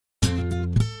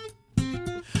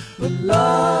La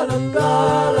la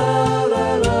la la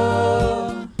la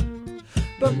la.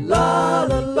 But la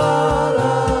la la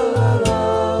la la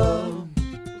la.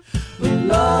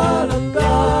 La la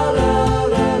la la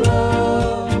la la.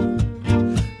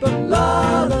 But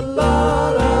la la la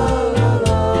la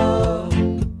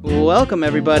la. Welcome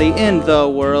everybody in the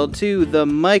world to the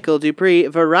Michael Dupree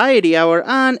Variety Hour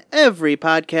on every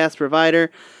podcast provider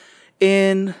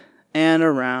in and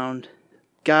around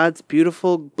God's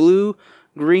beautiful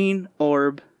blue-green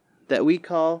orb that we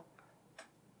call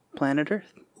planet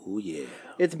Earth. Oh, yeah.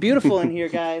 It's beautiful in here,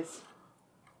 guys.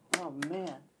 Oh,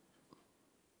 man.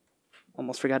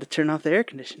 Almost forgot to turn off the air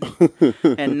conditioning.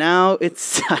 And now it's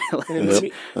silent.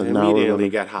 Yep. And now immediately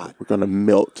got hot. We're going to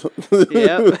melt.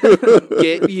 Yep.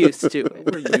 Get used to it.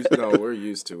 We're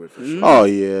used to it for sure. Oh,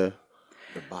 yeah.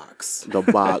 The box. The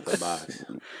box. The box.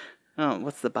 Oh,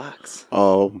 what's the box?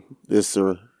 It's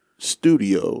a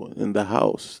studio in the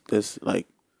house that's like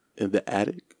in the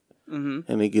attic.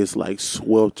 Mm-hmm. And it gets like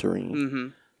sweltering. Mm-hmm.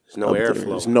 There's no airflow.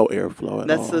 There's no airflow at all.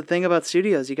 That's the thing about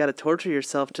studios. You got to torture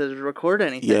yourself to record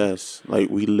anything. Yes. Like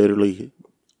we literally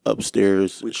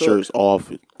upstairs, shirts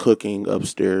off, cooking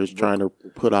upstairs, trying to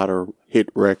put out a hit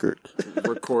record.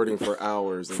 Recording for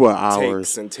hours. And For hours.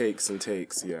 Takes and takes and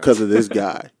takes, yeah. Because of this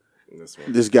guy.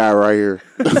 This guy right here.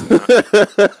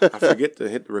 I forget to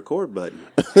hit the record button.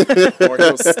 Or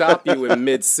he'll stop you in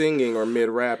mid-singing or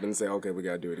mid-rap and say, okay, we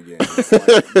got to do it again. It's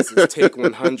like, this is take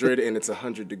 100 and it's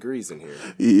 100 degrees in here.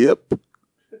 Yep.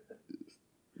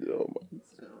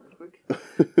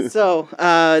 So,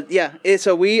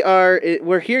 so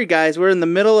we're here, guys. We're in the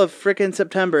middle of frickin'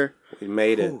 September. We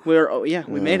made it. We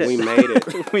made it. We made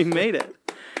it. We made it.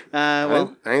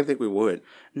 I didn't think we would.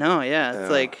 No, yeah,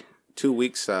 it's like 2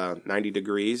 weeks, 90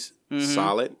 degrees,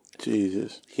 solid.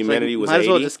 Jesus. Humidity was 80. Might as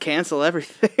well just cancel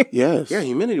everything. Yes. Yeah,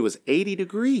 humidity was 80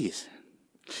 degrees.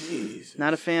 Jesus.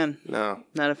 Not a fan. No.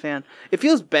 Not a fan. It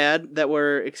feels bad that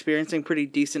we're experiencing pretty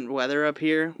decent weather up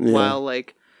here, while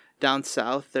like down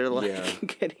south they're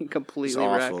like getting completely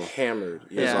It's awful. wrecked. Hammered.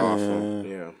 It's Yeah. awful.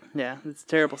 Yeah. Yeah, it's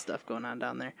terrible stuff going on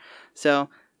down there. So,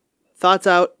 thoughts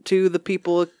out to the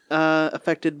people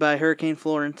affected by Hurricane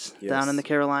Florence down in the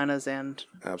Carolinas and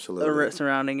Absolutely. the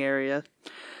surrounding area.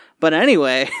 But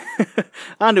anyway,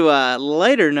 on to a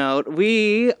lighter note,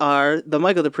 we are the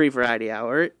Michael Dupree Variety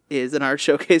Hour is an art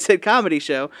showcase and comedy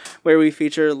show where we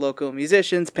feature local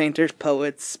musicians, painters,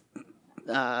 poets,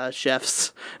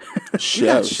 chefs. You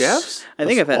got chefs? I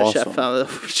think I've had awesome. a chef on the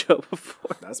show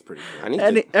before. That's pretty I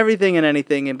good. need to... Everything and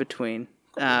anything in between.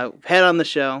 Had on the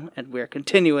show, and we're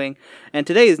continuing. And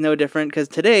today is no different because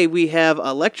today we have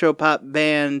electropop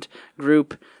band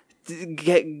group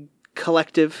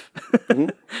collective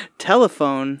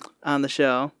Telephone on the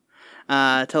show.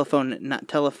 Telephon9.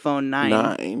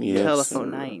 Yes.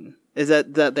 Telephon9. Is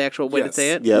that the actual way to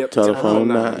say it? Yep,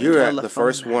 Telephon9. You're the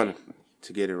first one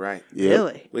to get it right. Yep.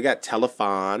 Really? We got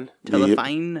Telephon.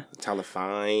 Telephone.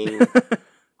 Telephone.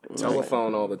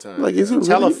 Telephone all the time. Like, is it really,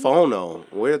 Telephono.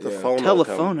 Where did the phone come?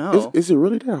 Telephono. is it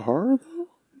really that hard,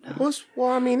 though?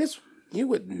 Well, I mean, you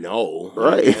would know.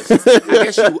 Right.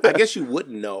 I guess you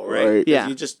wouldn't know, right?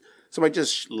 Yeah. Somebody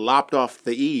just lopped off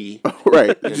the E.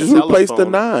 Right. And Just replace the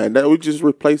telephone. 9. That would just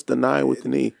replace the 9 with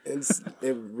an E.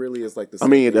 It really is like the I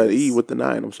mean, the E with the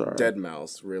 9, I'm sorry. Dead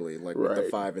Mouse, really. Like with the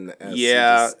Right. 5 and the S.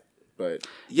 Yeah. But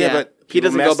But he people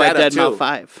doesn't mess go by that up, Dead Mouse too.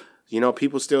 5. You know,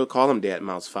 people still call him Dead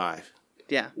Mouse 5.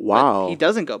 Yeah. Wow. But he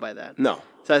doesn't go by that. No.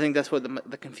 So I think that's what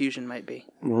the confusion might be.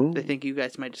 Oh. They think you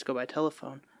guys might just go by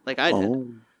telephone, like I did. Oh.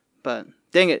 But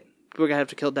dang it, we're gonna have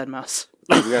to kill Dead Mouse.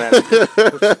 We're gonna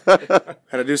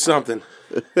have to do something.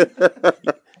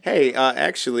 Hey,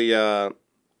 actually,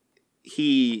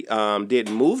 he did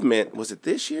Movement. Was it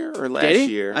this year or last Did he?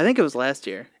 year? I think it was last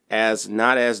year. As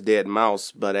not as Dead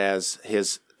Mouse, but as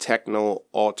his techno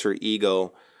alter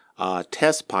ego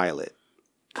test pilot.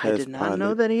 I did not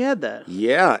know that he had that.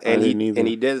 Yeah, and he didn't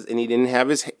either. didn't have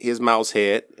his mouse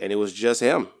head, and it was just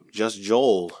him, just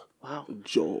Joel. Wow.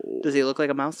 Joel. Does he look like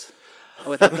a mouse?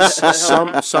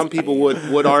 Some people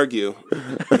would argue,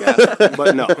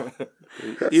 but no,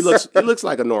 he looks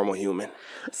like a normal human.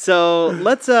 So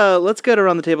let's get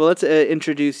around the table. Let's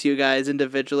introduce you guys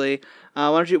individually. Why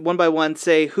don't you one by one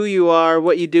say who you are,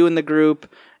 what you do in the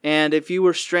group, and if you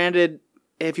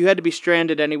had to be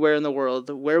stranded anywhere in the world,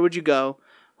 where would you go?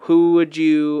 Who would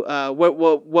you?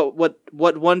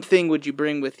 What one thing would you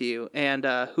bring with you? And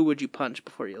who would you punch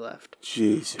before you left?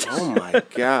 Jesus. Oh my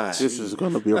God, This is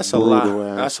going to be that's brutal a lot.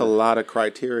 answer. That's a lot of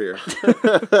criteria.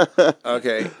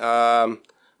 Okay,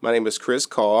 my name is Chris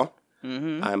Call.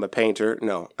 Mm-hmm. I'm a painter.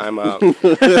 No, I'm a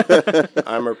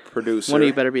producer. One of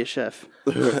you better be a chef.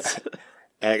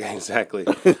 Exactly.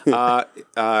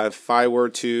 If I were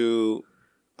to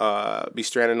be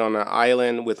stranded on an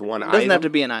island with one It item. doesn't have to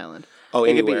be an island. Oh,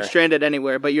 You anywhere. could be stranded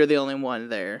anywhere, but you're the only one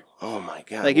there. Oh, my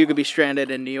God. Like, you could be stranded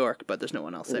in New York, but there's no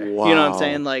one else there. Wow. You know what I'm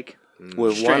saying? Like,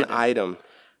 with stranded. one item.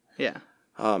 Yeah.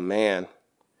 Oh, man.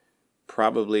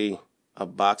 Probably a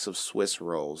box of Swiss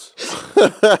rolls.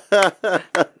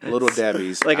 Little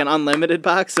Debbie's. Like an unlimited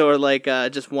box or like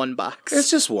just one box? It's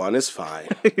just one. It's fine.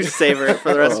 You savor it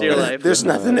for the rest of your life. There's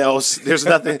nothing else. There's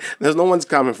nothing. There's no one's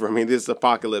coming for me. This is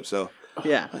apocalypse. So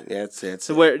Yeah. that's it.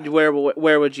 So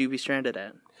where would you be stranded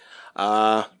at?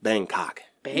 Bangkok.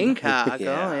 Bangkok.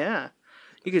 Yeah. Oh yeah.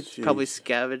 You could probably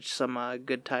scavenge some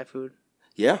good Thai food.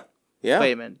 Yeah. Yeah.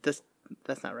 Wait a minute.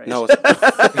 That's not right. No.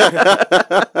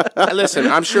 Listen,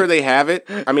 I'm sure they have it.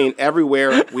 I mean,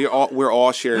 everywhere we're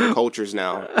all sharing cultures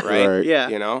now, right? Right. Yeah.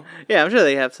 You know, Yeah, I'm sure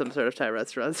they have some sort of Thai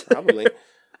restaurants. probably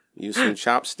use some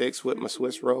chopsticks with my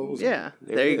Swiss rolls. Yeah.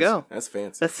 and There you it is. go. That's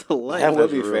fancy. That's the life. That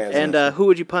would be real fancy. And who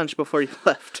would you punch before you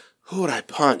left? Who would I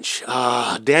punch?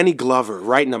 Danny Glover,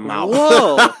 right in the mouth.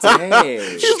 Whoa. Dang.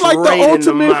 He's like Straight the in the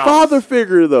ultimate mouth. father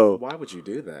figure, though. Why would you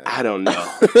do that? I don't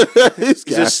know. He's He's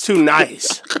just too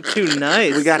nice. Too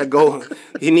nice. We gotta go.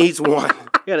 He needs one.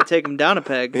 You gotta take him down a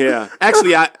peg. Yeah.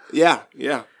 Actually, I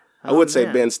would say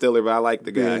man. Ben Stiller, but I like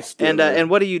the guy. And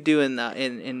what do you do in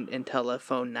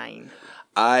Telephon 9?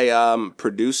 I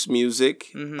produce music.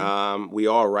 Mm-hmm. We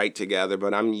all write together,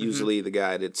 but I'm usually the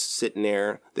guy that's sitting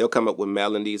there. They'll come up with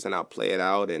melodies, and I'll play it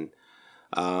out, and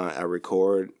I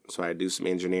record. So I do some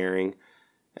engineering,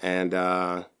 and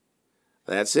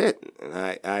that's it.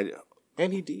 And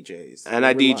And he DJs. and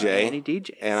I Rely. DJ, Any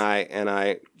DJs? and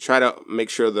I try to make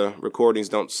sure the recordings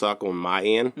don't suck on my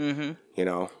end. Mm-hmm. You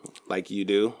know, like you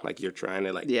do, like you're trying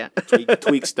to Yeah.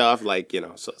 tweak stuff, like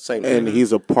so same. And thing.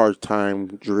 he's a part-time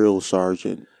drill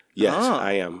sergeant. Yes, Oh.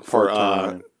 I am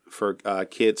Part-time. for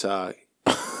kids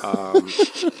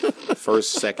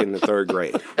first, second, and third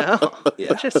grade. Oh, Yeah.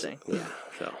 interesting. Yeah.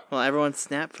 So Well, everyone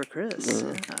snap for Chris.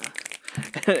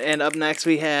 Yeah. And up next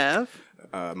we have...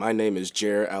 My name is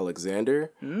Jer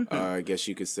Alexander. I guess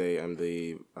you could say I'm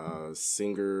the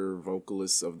singer,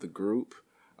 vocalist of the group,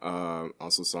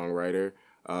 also songwriter.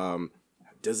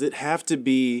 Does it have to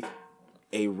be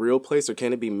a real place or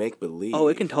can it be make-believe? Oh,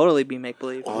 it can totally be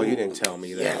make-believe. Oh, you didn't tell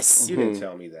me that. Yes. You didn't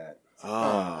tell me that.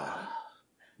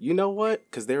 You know what?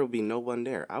 Because there will be no one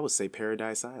there. I would say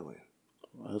Paradise Island.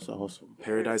 That's awesome.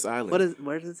 Paradise Island.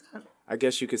 Where is that? I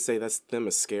guess you could say that's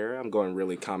Themyscira. I'm going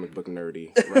really comic book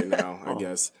nerdy right now, I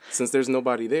guess. Since there's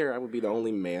nobody there, I would be the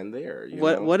only man there. You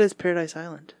know? What is Paradise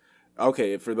Island?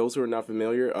 Okay, for those who are not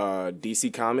familiar,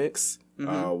 DC Comics,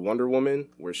 Wonder Woman,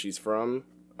 where she's from,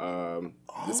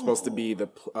 it's supposed to be the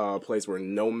place where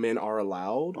no men are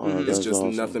allowed. It's that's just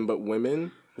awesome. nothing but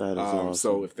women. That is awesome.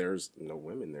 So if there's no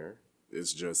women there,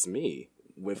 it's just me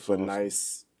with a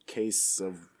nice case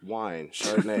of wine,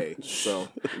 Chardonnay. So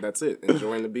that's it.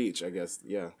 Enjoying the beach, I guess.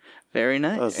 Yeah. Very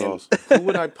nice. That's And awesome. who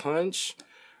would I punch?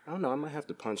 I don't know. I might have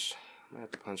to punch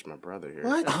my brother here.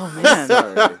 What? Oh man,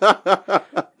 Sorry.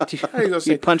 How you gonna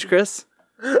say? you punch Chris?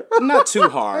 Not too I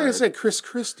was hard. gonna say Chris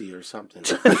Christie or something.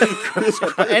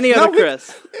 Any other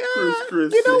Chris?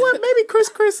 You know what? Maybe Chris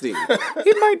Christie.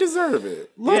 He might deserve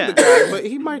it. Love the guy, but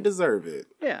he might deserve it.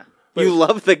 Yeah. You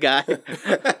love the guy.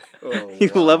 You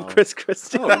love Chris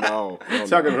Christie. Oh no.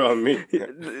 Talking about me.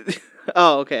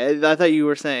 Oh, okay. I thought you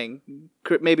were saying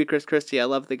maybe Chris Christie. I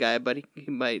love the guy, but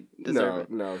he might deserve it.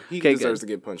 No. He Okay, deserves good.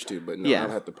 to get punched too, but no, Yeah.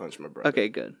 I'll have to punch my brother. Okay,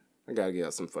 good. I gotta get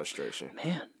out some frustration.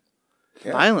 Man,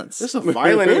 violence. This is a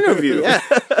violent interview.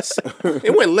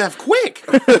 It went left quick.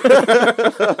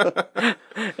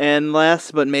 And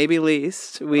last but maybe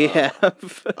least, we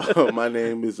have. My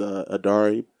name is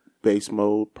Adari Bass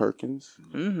Mode Perkins.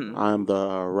 Mhm. I'm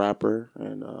the rapper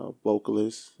and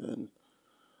vocalist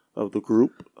of the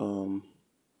group. You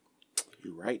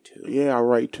right too. Yeah, I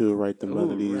write the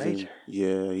melodies. writer. And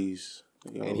yeah, he's.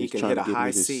 And he can hit a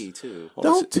high C too.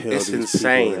 Don't tell It's these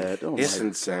insane. people that. Oh It's my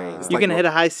insane. God. You can hit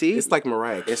a high C. It's like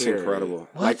Mariah Carey. It's incredible.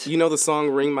 Like, you know the song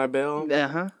 "Ring My Bell"? Uh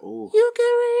huh. Ooh. You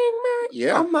can ring my.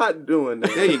 Yeah. I'm not doing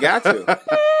that. Yeah, you got to.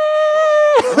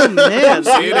 Oh man,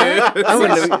 I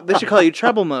wouldn't have, they should call you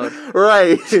Treble Mode.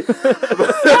 Right.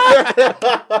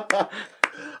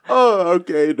 Oh,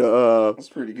 okay. The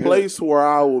pretty good. place where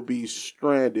I will be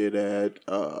stranded at,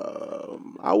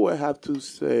 I would have to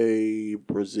say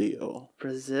Brazil.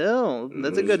 Brazil.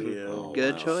 That's a good, Brazil.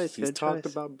 good choice. He's good talked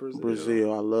choice. about Brazil.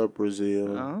 Brazil, I love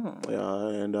Brazil. Oh.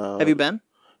 Yeah, and Have you been?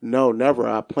 No, never.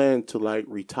 I plan to like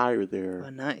retire there. Oh,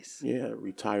 nice. Yeah,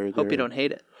 retire there. Hope you don't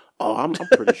hate it. Oh, I'm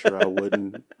pretty sure I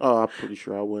wouldn't. Oh, I'm pretty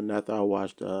sure I wouldn't. After I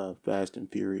watched Fast and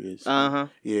Furious. Uh-huh.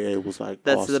 Yeah, it was like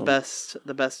That's awesome.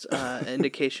 the best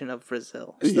indication of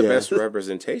Brazil. It's the Yeah. best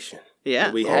representation Yeah.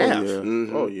 that we Oh have. yeah.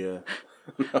 Mhm. Oh yeah.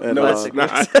 And, No, it's not.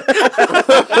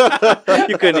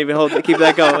 You couldn't even keep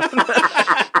that going.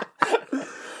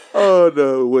 Oh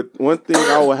no! One thing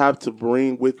I would have to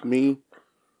bring with me: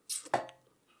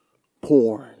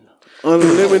 porn.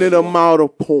 Unlimited amount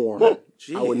of porn.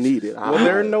 I would need it. Well,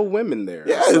 there are no women there.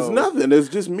 Yeah, so- it's nothing. It's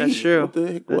just me. That's true. What the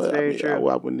heck? That's Well, very true.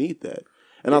 I would need that.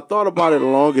 And I thought about it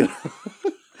long enough.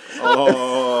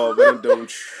 Oh, but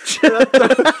don't.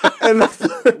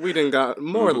 And We done got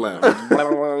more left.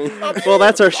 Well,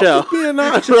 that's our show. being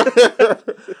honest,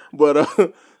 but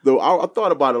though I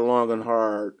thought about it long and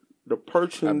hard. The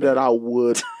person that I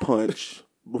would punch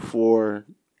before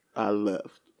I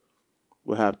left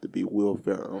would have to be Will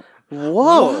Ferrell.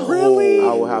 Whoa. Really?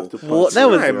 I would have to punch Well, that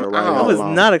was Will Ferrell right I in was the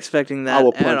mouth. not expecting that. I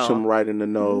would at punch all. him right in the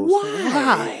nose.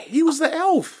 Why? He was the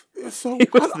elf. So,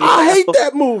 I hate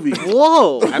that movie.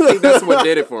 Whoa. I think that's what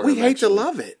did it for him. We hate to actually.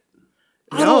 love it.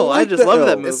 No, I like just the love that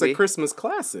elf. movie. It's a Christmas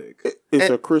classic. It's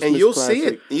a Christmas and you'll classic. see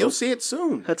it. You'll see it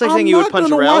soon. That's like I'm saying you would not punch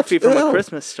gonna Ralphie watch from A Elf.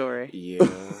 Christmas Story. Yeah.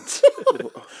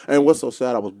 And what's so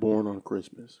sad, I was born on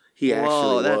Christmas. He Whoa,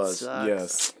 actually that was. sucks.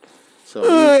 Yes.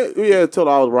 So Yeah, until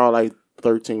I was around like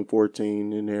 13,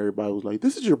 14, and everybody was like,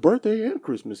 this is your birthday and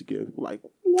Christmas gift. Like,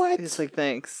 what? It's like,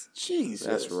 thanks. Jesus.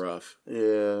 that's rough. Yeah.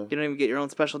 You don't even get your own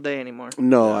special day anymore.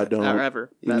 No, I don't. Or ever.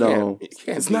 No. You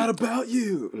can't It's be- not about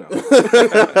you. No.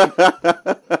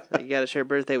 You got to share a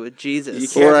birthday with Jesus. You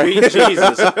can't Right. beat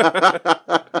Jesus.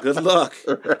 Good luck,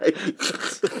 Right.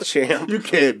 champ. You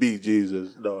can't beat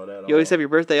Jesus. No, that You always have your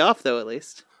birthday off, though, at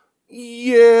least.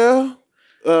 Yeah.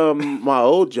 My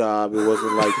old job, it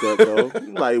wasn't like that though.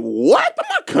 Like, what? I'm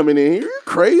not coming in here. You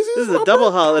crazy? This is a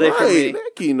double holiday for me.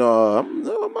 Heck, no,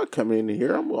 I'm not coming in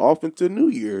here. I'm off into New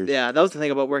Year's. Yeah, that was the thing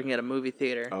about working at a movie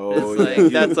theater. Oh, It's like, yeah.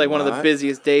 that's like one of the What?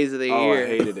 busiest days of the Oh, I year.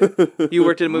 hated it. You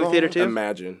worked at a movie theater too?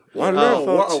 Imagine. Wonderful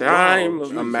wow, time. wow.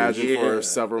 of Imagine the year. for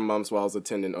several months while I was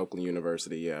attending Oakland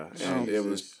University, yeah. And it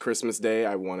was Christmas Day.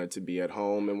 I wanted to be at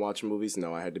home and watch movies.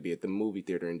 No, I had to be at the movie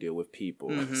theater and deal with people.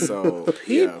 Mm-hmm. So,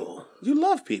 People. You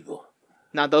love people.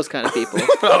 Not those kind of people.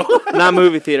 Not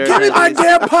movie theater. Give me my attendees.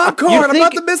 damn popcorn. You I'm think-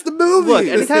 about to miss the movie. Look,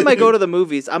 anytime I go to the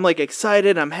movies, I'm like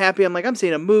excited. I'm happy. I'm like, I'm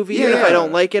seeing a movie. Even if I Yeah.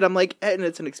 don't like it, I'm like, and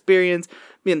it's an experience.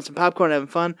 Me and some popcorn having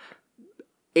fun.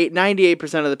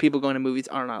 98% of the people going to movies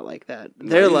are not like that.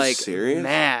 They're you like serious?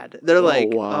 mad. They're like,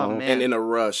 wow. oh man. and in a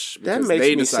rush That because makes they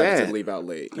me decided sad. to leave out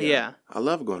late. yeah. I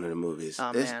love going to the movies.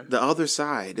 Oh, It's man. the other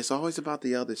side. It's always about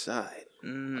the other side.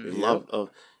 Mm, Love of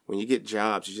when you get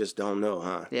jobs, you just don't know,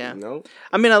 huh? yeah. No?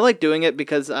 I mean, I like doing it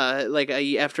because, after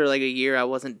like a year, I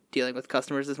wasn't dealing with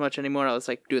customers as much anymore. I was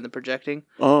like doing the projecting.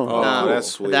 Oh, Oh, that's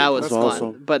sweet. That was That's fun.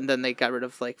 awesome. But then they got rid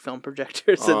of like film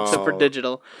projectors and stuff for Oh.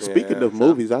 digital. Speaking Yeah, of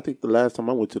movies, I think the last time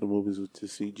I went to the movies was to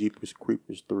see Jeepers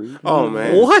Creepers 3. Oh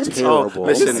man, What? Terrible. Oh,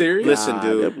 listen, Are you serious? listen, God,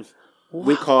 dude. that was-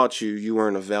 We called you. You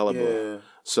weren't available. Yeah.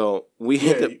 So we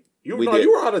hit the. You we no, did-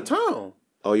 you were out of town.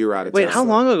 Oh, you were out of Wait, town. how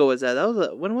long ago was that?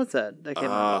 When was that? That came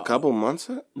out. A couple months.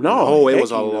 No, Oh, it heck was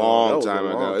a no. That long was a time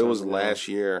long ago. It time was ago. last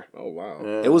year. Oh, wow.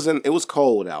 Yeah. It was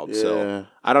cold out, Yeah. so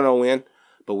I don't know when,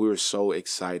 but we were so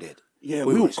excited. Yeah,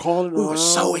 we were calling We around. were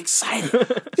so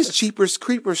excited. It's Jeepers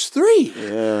Creepers 3.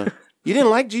 Yeah. You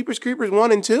didn't like Jeepers Creepers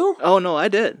 1 and 2? Oh no, I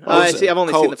did. Oh, I it's see. I've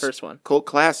only seen the cults. first one. Cult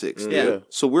classics. Yeah.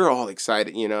 So we're all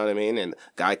excited, you know what I mean? And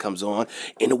guy comes on,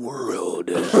 in the world,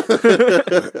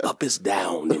 up is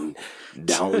down and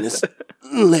down is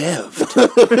left.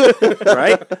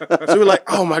 Right? So we're like,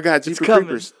 oh my God, Jeepers coming.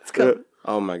 Creepers. It's coming.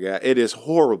 Oh my God, it is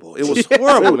horrible. It was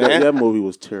horrible, man. That movie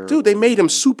was terrible. Dude, they made him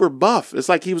super buff. It's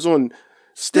like he was on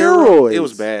Steroids. It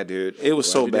was bad, dude. It was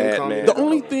so you didn't bad, call me man. The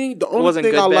only thing wasn't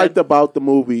good, I bad? liked about the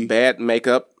movie Bad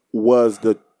makeup. was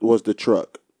the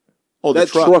truck. Oh, That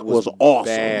truck was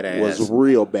awesome. badass. Was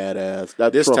real badass.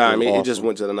 That This truck time, was it awesome. just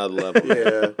went to another level.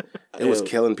 Yeah. It was Yeah.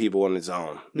 killing people on its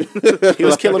own. He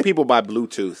was killing people by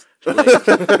Bluetooth.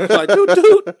 Like,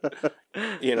 dude.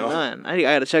 You know? Man, I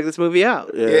got to check this movie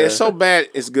out. Yeah, it's so bad,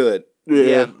 it's good.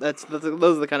 Yeah, that's those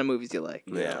are the kind of movies you like.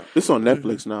 Yeah. It's on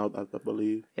Netflix now, I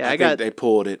believe. Yeah, I I got think they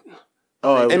pulled it.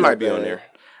 Oh, It might be on there.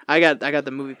 I got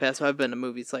the movie pass. So I've been to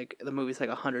movies like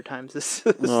 100 times this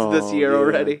Oh, this year yeah.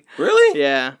 already. Really?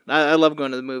 Yeah, I love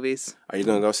going to the movies. Are you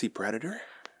going to go see Predator?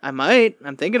 I might.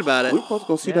 I'm thinking about it. We're supposed to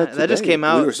go see Yeah, that that just today. came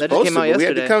out. We were That just supposed came to, out but we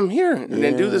had yesterday. to come here and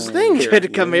then do this thing You here. had to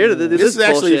come here to do This is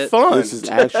actually bullshit. fun. This is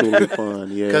actually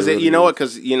fun. Yeah, Because it really you know what?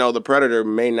 is. Because the Predator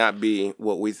may not be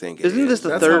what we think it is. Isn't this the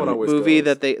That's how third it always movie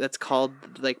goes. that's called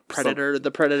like Predator?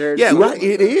 The Predator. Yeah, Right,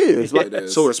 it is. Like, It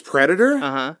is. So it's Predator,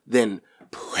 Uh-huh. then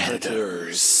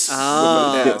Predators.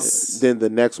 Oh. Yes. then the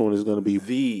next one is going to be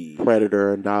The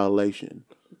Predator Annihilation.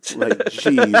 Like,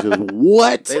 Jesus,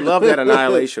 what? They love that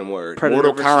annihilation word. Predator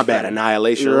Mortal versus Kombat Predator.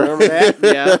 annihilation. Remember that?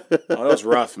 Yeah. Oh, that was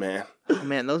rough, man. Oh,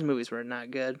 man, those movies were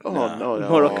not good. Oh, no.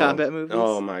 Mortal Kombat movies.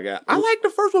 Oh my god, I like the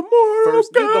first one more. The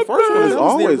first one is That was the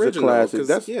always a original, classic.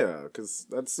 'cause- because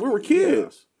that's We were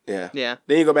kids. Yeah. Yeah.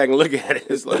 Then you go back and look at it.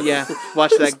 It's like, Yeah.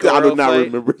 Watch that I Goro do not fight.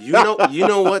 remember. you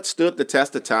know what stood the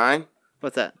test of time?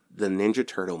 What's that? The Ninja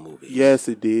Turtle movie. Yes,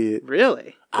 it did.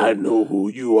 Really? I know who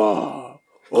you are.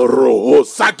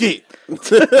 Orosaki.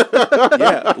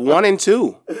 Yeah, 1 and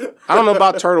 2. I don't know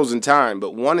about Turtles in Time,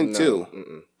 but 1 and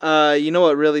 2. You know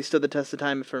what really stood the test of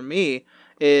time for me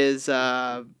is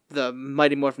the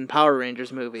Mighty Morphin Power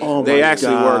Rangers movie. Oh, They my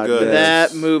actually God, were good.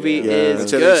 That movie Yes. is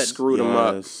Until they good. screwed them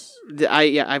up. Yes.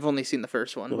 I've only seen the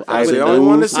first one. I was the only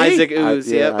one to see. Isaac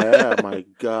Ooze. Yep. Yeah, my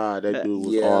God, that dude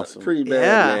was awesome. Pretty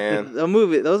bad, Yeah, man.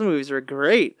 those movies were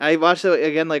great. I watched it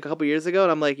again like a couple years ago,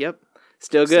 and I'm like, "Yep,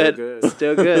 still good,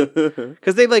 still good."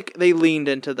 Because they leaned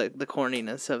into the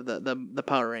corniness of the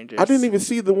Power Rangers. I didn't even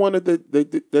see the one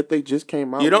that they just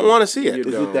came out. You don't with. want to see it. You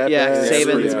Is don't. it that Yeah, bad?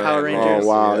 Saban's Yeah. Power Rangers. Oh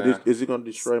wow! Yeah. Is it going to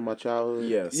destroy my childhood?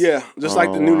 Yes. Yeah, just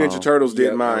like the new wow. Ninja Turtles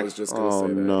did I mine. was just gonna Oh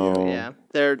say that. no! Yeah,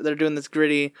 they're doing this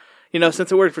gritty.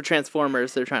 Since it worked for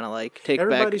Transformers, they're trying to like take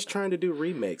Everybody's back. trying to do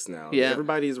remakes now. Yeah.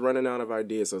 Everybody's running out of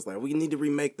ideas, so it's like we need to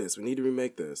remake this. We need to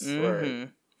remake this. Mhm.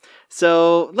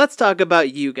 So let's talk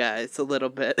about you guys a little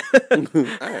bit. All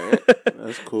right.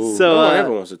 That's cool. So- No one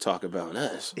ever wants to talk about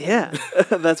us. Yeah,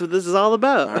 that's what this is all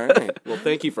about. All right. Well,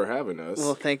 thank you for having us.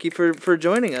 Well, thank you for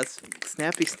joining us.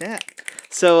 Snappy snap.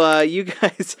 So you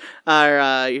guys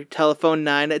are your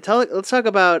Telephon9. Let's talk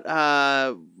about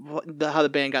how the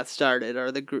band got started,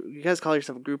 or the group. You guys call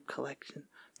yourself a group collection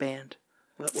band.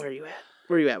 Where are you at?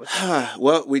 Where are you at with that?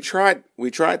 Well, we tried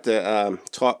to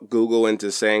talk Google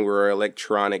into saying we're an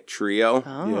electronic trio,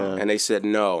 Oh, Yeah. and they said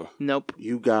no. nope.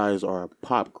 You guys are a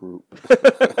pop group.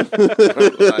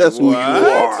 That's who you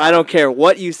are. I don't care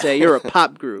what you say. You're a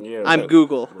pop group. Yeah, I'm but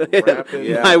Google. rapping,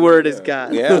 Yeah. My word is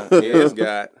God. Yeah, it is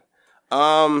God.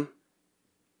 How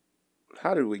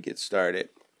did we get started?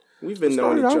 We've been It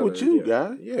knowing each started out other. with you, yeah.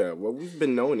 guy. Yeah, well, we've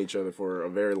been knowing each other for a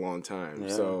very long time.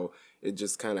 Yeah. So it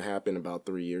just kind of happened about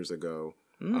 3 years ago.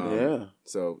 Yeah.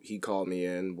 So he called me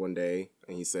in one day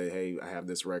and he said, "Hey, I have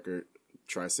this record.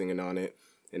 Try singing on it."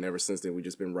 And ever since then, we've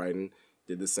just been writing.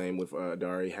 Did the same with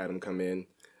Dari. Had him come in,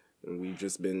 and we've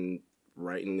just been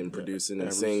writing and producing and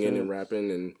ever singing and since.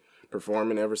 rapping and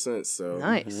performing ever since. So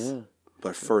Nice. Yeah.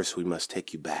 But first, we must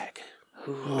take you back.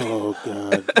 Oh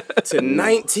God. to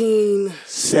 19.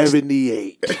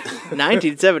 78.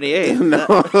 1978.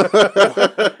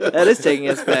 That is taking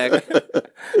us back.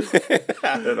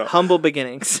 Humble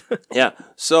beginnings. Yeah.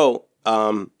 So,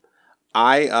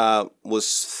 I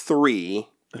was 3,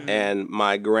 and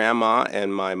my grandma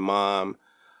and my mom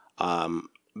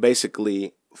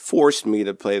basically forced me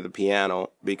to play the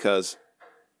piano because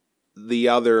the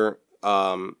other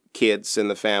kids in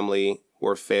the family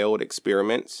were failed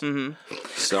experiments. Mhm.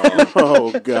 So,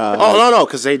 Oh God. no,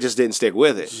 because they just didn't stick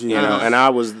with it, and I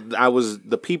was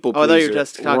the people Oh, I thought you pleaser. were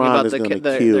just talking Ron about is the gonna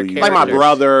their kill you. like my characters.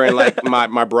 brother and like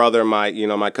my brother,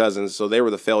 my cousins. So they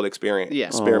were the failed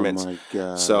experiments. Oh my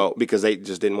God. So because they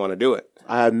just didn't want to do it.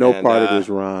 I have no And, part of this,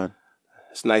 Ron.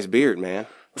 It's a nice beard, man.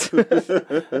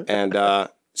 And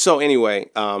so anyway,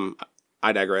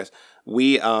 I digress.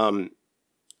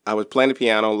 I was playing the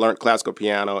piano, learned classical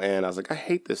piano, and I was like, I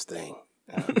hate this thing.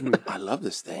 I love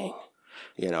this thing.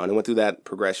 And I went through that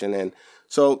progression. And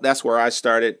so that's where I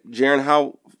started. Jaron,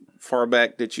 how far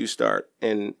back did you start?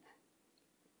 And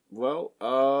Well,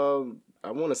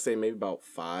 I want to say maybe about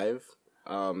 5.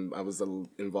 I was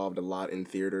involved a lot in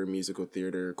theater, musical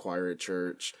theater, choir at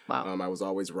church. Wow. I was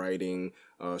always writing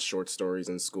short stories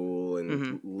in school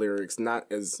and lyrics, not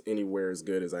as anywhere as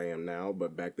good as I am now,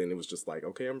 but back then it was just like,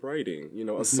 okay, I'm writing,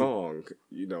 a song,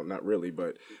 not really,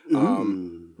 but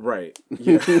right.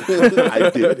 Yeah.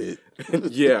 I did it.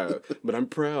 Yeah, but I'm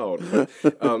proud.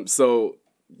 So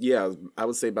yeah, I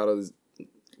would say about as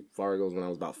far ago as when I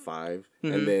was about 5,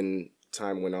 and then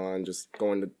time went on, just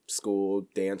going to school,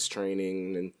 dance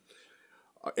training, and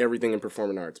everything in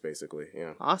performing arts, basically.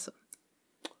 Yeah. Awesome.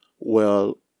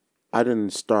 Well, I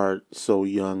didn't start so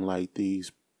young like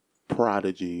these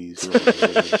prodigies.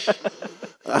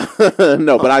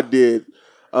 No, but I did.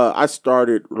 I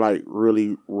started like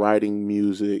really writing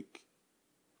music.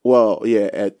 Well, yeah,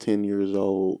 at 10 years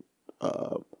old.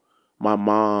 My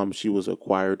mom, she was a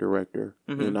choir director,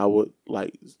 and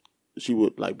she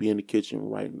would like be in the kitchen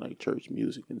writing like church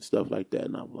music and stuff like that,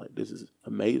 and I'm like, this is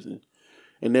amazing.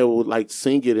 And they would like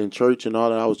sing it in church and all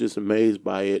that. I was just amazed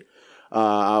by it.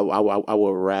 I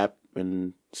would rap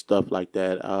and stuff like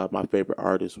that. My favorite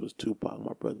artist was Tupac.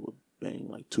 My brother would bang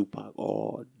like Tupac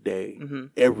all day,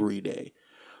 every day.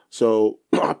 So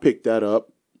I picked that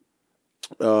up,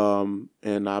 and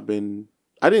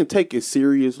I didn't take it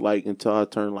serious like until I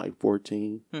turned like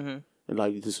 14, and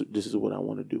like this is what I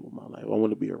want to do with my life. I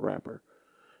want to be a rapper,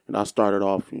 and I started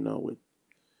off, with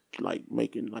like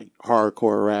making like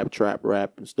hardcore rap, trap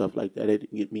rap, and stuff like that. It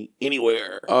didn't get me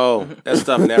anywhere. Oh, that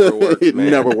stuff never worked, It man.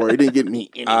 never worked. It didn't get me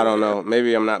anywhere. I don't know.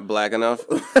 Maybe I'm not black enough.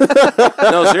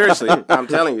 No, seriously, I'm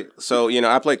telling you. So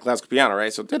I play classical piano,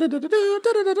 right? So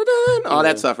all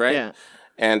that stuff, right? Yeah.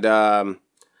 And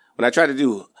when I tried to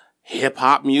do hip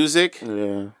hop music,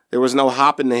 Yeah. there was no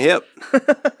hop in the hip.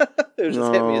 It was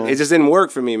just hit music. It just didn't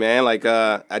work for me, man. Like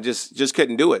I just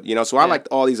couldn't do it, So I liked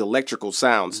all these electrical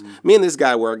sounds. Me and this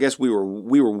guy I guess we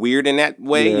were weird in that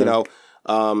way,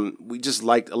 we just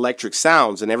liked electric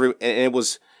sounds, and it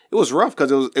was rough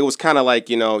because it was kind of like,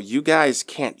 you guys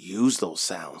can't use those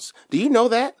sounds. Do you know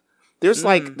that? There's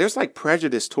like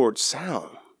prejudice towards sound.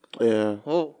 Yeah.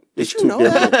 Oh, Did you know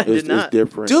that? Did not. It's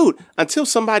different. Dude, until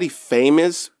somebody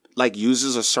famous like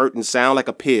uses a certain sound, like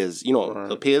a Piz,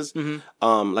 a Piz.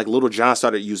 Like Little John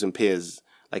started using Piz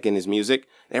like in his music.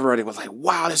 Everybody was like,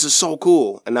 "Wow, this is so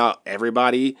cool!" And now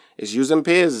everybody is using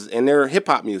Piz in their hip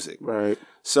hop music. Right.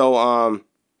 So,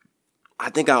 I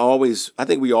think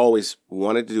we always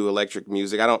wanted to do electric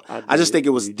music. I just think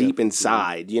it was deep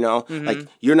inside, Like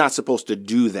you're not supposed to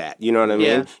do that. You know what I mean?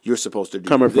 Yeah. You're supposed to do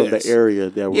Coming this. from the area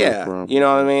that we're from. You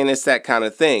know what I mean? It's that kind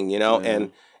of thing,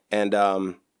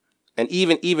 And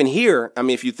even here, I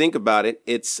mean, if you think about it,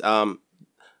 it's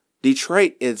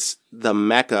Detroit is the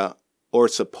mecca, or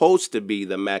supposed to be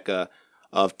the mecca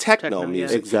of techno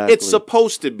music. Yeah. Exactly. It's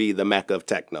supposed to be the mecca of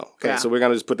techno. Okay, Yeah. so we're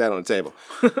gonna just put that on the table.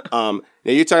 Now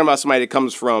you're talking about somebody that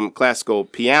comes from classical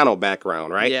piano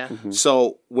background, right? Yeah.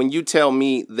 So when you tell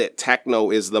me that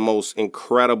techno is the most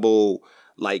incredible,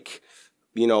 like,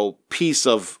 piece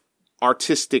of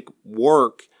artistic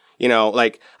work,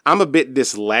 like I'm a bit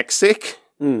dyslexic.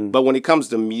 But when it comes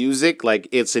to music, like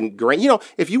it's ingrained.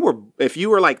 If you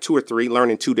were like 2 or 3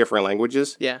 learning 2 different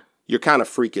languages, you're kind of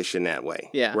freakish in that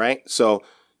way. Yeah. Right? So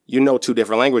 2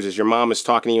 different languages. Your mom is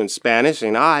talking to you in Spanish,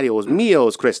 and adios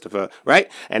míos, Christopher,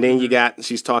 right? And then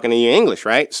she's talking to you in English,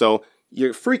 right? So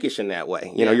you're freakish in that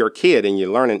way. You're a kid and you're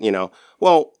learning,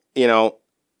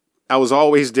 I was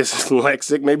always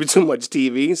dyslexic, maybe too much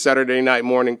TV, Saturday night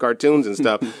morning cartoons and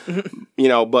stuff,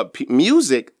 but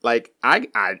music, like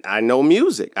I know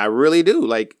music. I really do.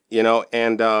 Like,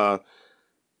 and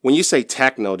when you say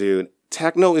techno, dude,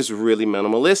 techno is really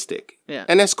minimalistic. Yeah.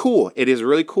 And that's cool. It is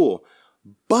really cool.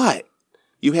 But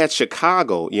you had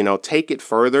Chicago, take it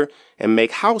further and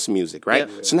make house music, right?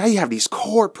 Yeah. So now you have these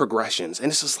chord progressions,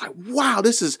 and it's just like, wow,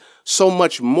 this is so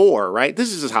much more, right?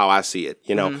 This is just how I see it,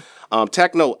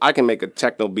 Techno, I can make a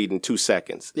techno beat in 2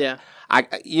 seconds. Yeah.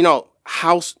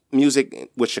 House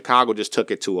music with Chicago just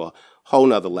took it to a whole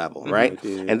nother level, right?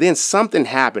 And then something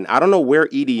happened. I don't know where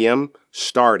EDM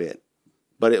started,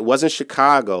 but it wasn't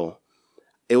Chicago.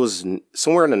 It was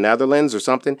somewhere in the Netherlands or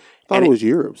something. I thought it was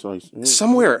Europe. So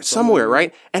somewhere,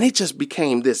 right? And it just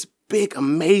became this big,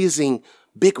 amazing,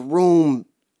 big room,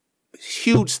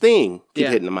 huge thing. Keep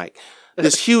hitting the mic.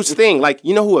 This huge thing. Like,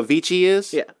 you know who Avicii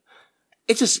is? Yeah.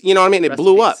 It just, it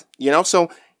blew up, So,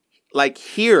 like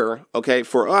here, okay,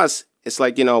 for us, it's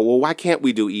like, well, why can't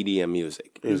we do EDM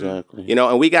music? Exactly.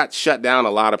 And we got shut down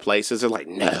a lot of places. They're like,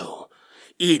 no,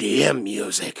 EDM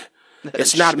music.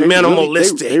 It's not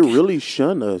minimalistic. They really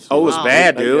shun us. Oh, it was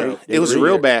bad, dude. It was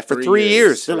real bad for 3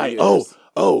 years. They're like,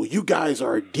 oh, you guys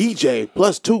are a DJ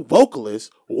plus 2 vocalists.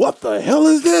 What the hell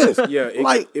is this? Yeah,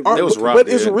 it was rough. But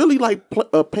it's really like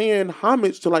paying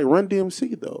homage to like Run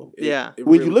DMC though. Yeah.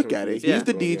 When you look at it, he's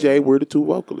the DJ. We're the 2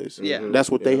 vocalists. Yeah. That's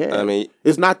what they had. I mean,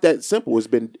 it's not that simple. It's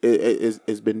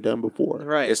been done before.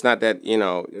 Right. It's not that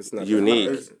it's not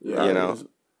unique. That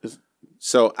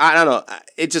So I don't know.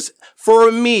 It just,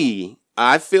 for me,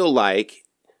 I feel like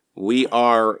we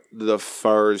are the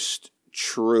first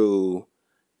true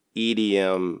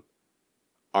EDM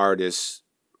artists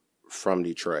from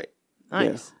Detroit.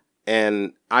 Nice.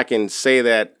 And I can say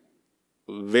that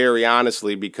very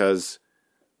honestly because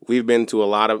we've been to a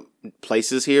lot of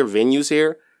places here, venues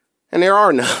here, and there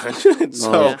are none.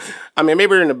 So, I mean, maybe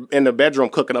we're in the bedroom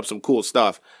cooking up some cool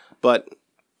stuff, but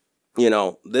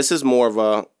this is more of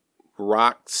a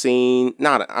rock scene. I'm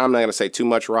not going to say too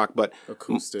much rock, but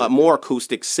Acoustic. a more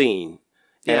acoustic scene.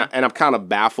 Yeah. And I'm kind of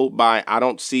baffled by I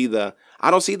don't see the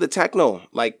techno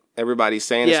like everybody's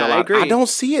saying. Yeah, it's a I lot. agree. I don't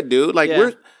see it, dude. Like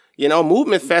Yeah. we're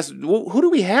Movement Fest. Who do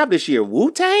we have this year?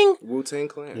 Wu-Tang? Wu-Tang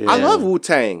Clan. Yeah. I love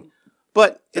Wu-Tang.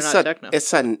 But They're it's not a techno.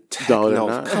 it's a No, techno. they're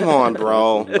not. Come on,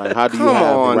 bro. Like, how do you Come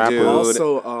have on, rappers? dude.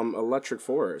 Also, Electric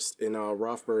Forest in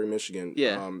Rothbury, Michigan.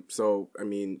 Yeah. So, I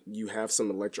mean, you have some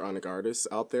electronic artists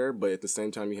out there, but at the same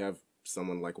time, you have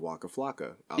someone like Waka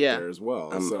Flocka out Yeah. there as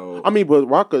well. So, I mean, but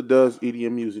Rocka does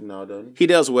EDM music now, doesn't he? He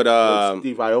does with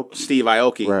Steve Aoki. Steve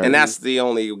Aoki, Right. and that's the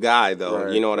only guy though.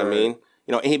 Right, You know what I right. mean?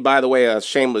 He, by the way, a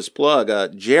shameless plug.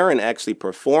 Jaron actually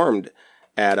performed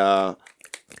at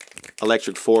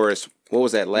Electric Forest. What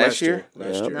was that last year?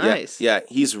 Last Yep. year. Nice. Yeah,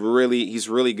 he's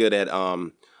really good at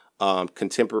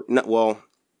contemporary.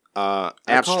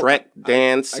 Abstract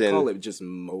dance I and call it just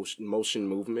motion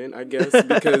movement, I guess,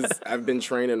 because I've been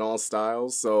trained in all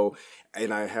styles. So,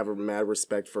 and I have a mad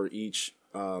respect for each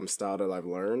style that I've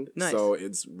learned. Nice. So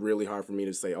it's really hard for me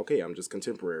to say, okay, I'm just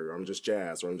contemporary, or I'm just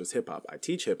jazz, or I'm just hip hop. I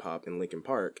teach hip hop in Lincoln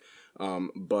Park,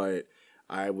 but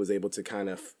I was able to kind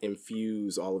of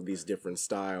infuse all of these different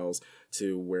styles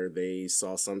to where they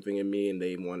saw something in me and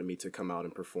they wanted me to come out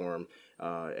and perform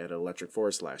at Electric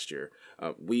Forest last year.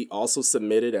 We also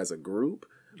submitted as a group.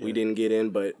 Yeah. We didn't get in,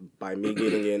 but by me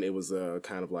getting in, it was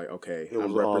kind of like, okay,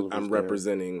 I'm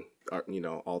representing,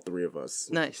 all three of us.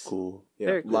 Nice. Cool. Yeah,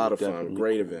 Very a cool. lot of fun. Definitely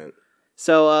Great cool. event.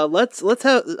 So let's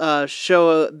have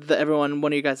show everyone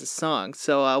one of you guys' songs.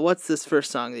 So what's this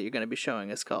first song that you're going to be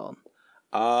showing us called?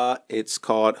 it's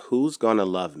called "Who's Gonna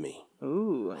Love Me."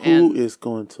 Ooh, Who is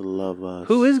going to love us?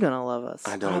 who is gonna love us?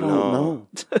 I I don't don't know. know.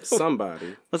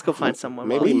 Somebody. Let's go find someone.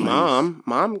 Maybe while-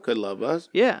 mom could love us.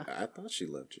 Yeah. I thought she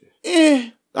loved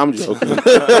you. I'm joking.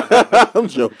 I'm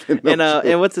joking.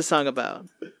 And what's the song about?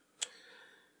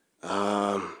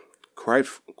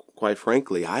 Quite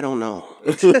frankly, I don't know.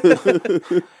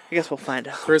 I guess we'll find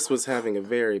out. Chris was having a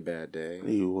very bad day,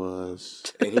 He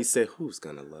was. and he said, "Who's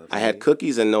gonna love?" I had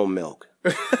cookies and no milk.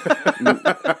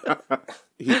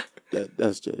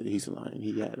 That's just, he's lying.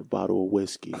 He had a bottle of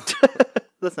whiskey.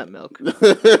 That's not milk.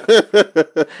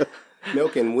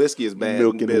 Milk and whiskey is bad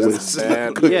Milk and business. whiskey.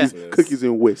 Bad Cookies, business. cookies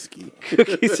and whiskey.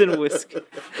 Cookies and whiskey.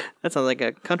 That sounds like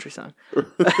a country song.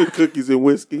 Cookies and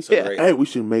whiskey. Yeah. Great. Hey, we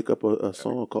should make up a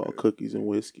song called Cookies and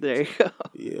Whiskey. There you go.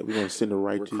 Yeah, we're gonna send it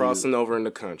right We're to crossing over in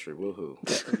the country. Woohoo!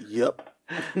 you. Yep.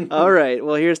 All right.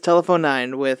 Well, here's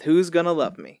Telephon9 with "Who's Gonna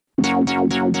Love Me."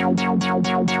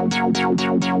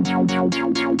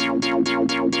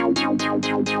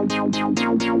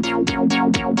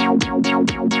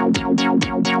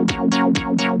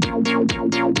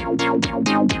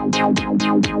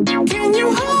 Can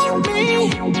you hold me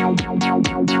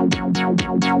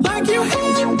like you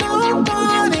hold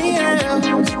nobody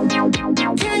else?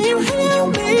 Can you heal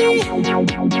me?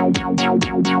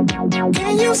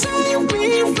 Can you save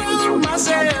me from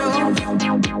myself?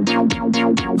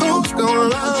 Who's gonna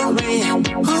love me?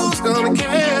 Who's gonna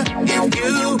care if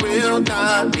you will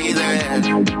not be there?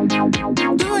 Do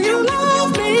you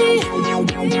love me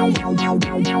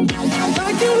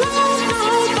like you love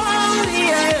nobody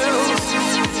else?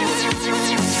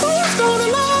 Who's gonna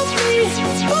love me?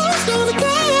 Who's gonna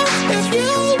care if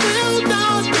you will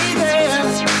not be there?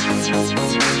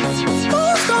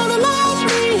 Who's gonna love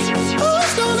me?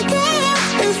 Who's gonna care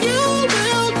if you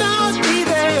will not be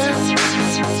there?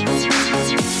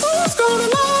 Who's gonna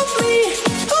love me?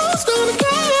 Who's gonna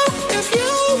care if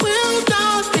you will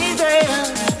not be there?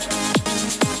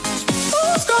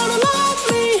 Who's gonna love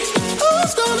me?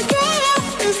 Who's gonna care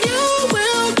if you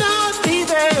will not be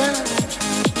there?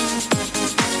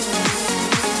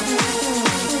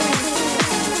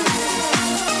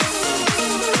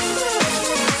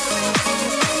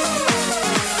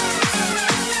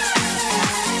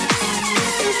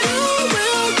 If you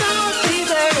will not be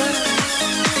there,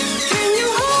 can you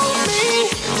hold me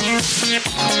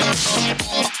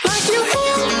like you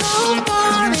held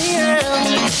nobody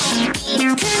else? Can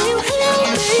you heal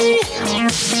me?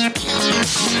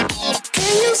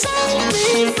 Can you save me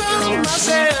from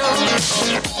myself?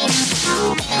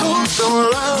 Who's gonna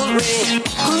love me?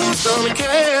 Who's gonna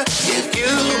care if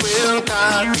you will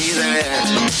not be there?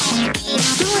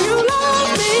 Do you love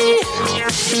me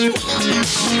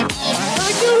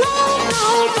like you love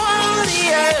nobody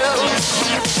else?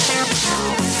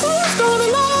 Who's gonna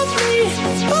love me?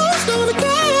 Who's gonna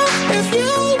care if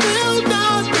you will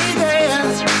not be there?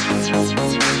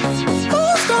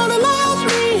 Who's gonna love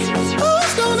me?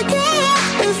 Who's gonna care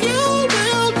if you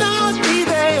will not be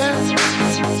there?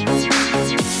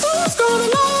 Who's gonna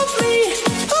love me?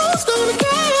 Who's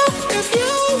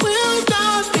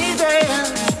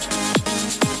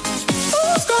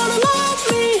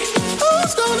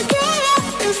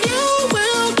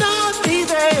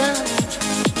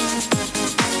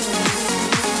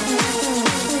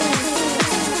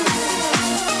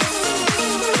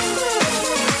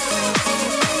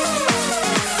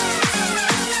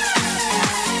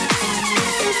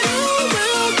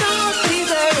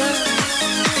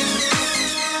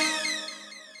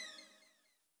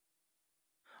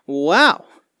Wow.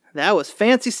 That was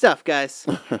fancy stuff, guys.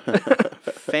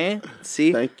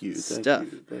 Fancy Thank you. stuff.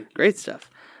 Thank you. Great stuff.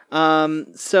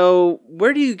 So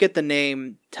where do you get the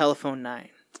name Telephon9?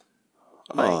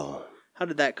 Oh, How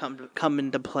did that come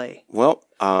into play? well,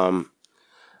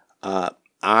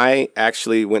 I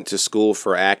actually went to school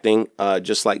for acting,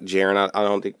 just like Jaron. I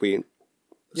don't think we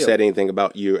said anything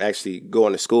about you actually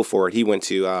going to school for it. He went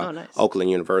to nice.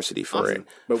 Oakland University for it.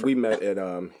 But we met at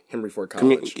Henry Ford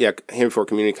College. Henry Ford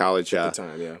Community College. At the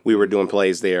time, yeah. We were doing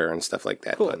plays there and stuff like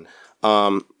that. Cool.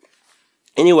 But,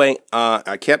 anyway,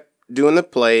 I kept doing the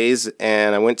plays,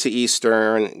 and I went to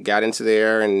Eastern, got into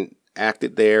there, and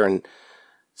acted there, and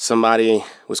somebody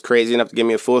was crazy enough to give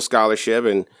me a full scholarship,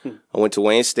 and I went to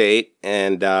Wayne State,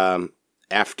 and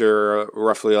after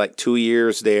roughly like 2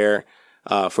 years there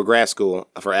for grad school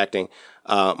for acting,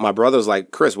 my brother was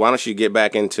like, Chris, why don't you get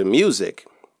back into music?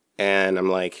 And I'm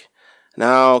like,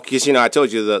 no, because, I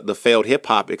told you the failed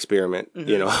hip-hop experiment,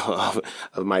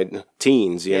 of my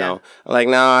teens, you know. I'm like,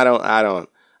 no,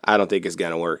 I don't think it's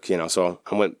going to work, So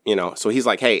I went, so he's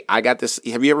like, hey, I got this.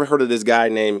 Have you ever heard of this guy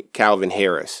named Calvin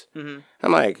Harris? Mm-hmm.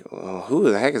 I'm like, well,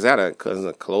 who the heck is that? A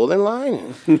clothing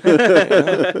line?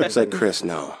 It's like, Chris,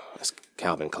 no, it's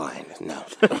Calvin Klein. No.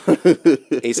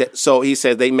 He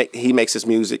said he makes this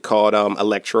music called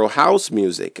electro house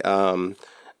music. And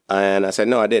I said,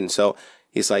 no, I didn't. So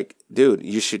he's like, dude,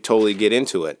 you should totally get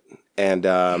into it. And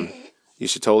you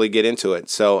should totally get into it.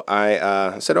 So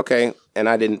I said, okay. And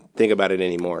I didn't think about it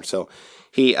anymore. So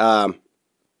he,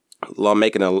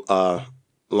 making a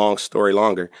long story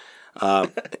longer,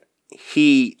 a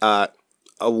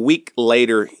week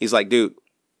later, he's like, dude,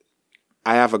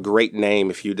 I have a great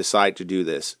name if you decide to do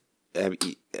this.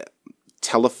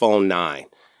 Telephon9.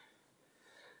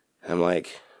 I'm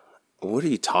like, what are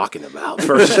you talking about?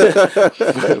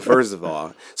 First of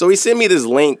all. So he sent me this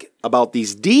link about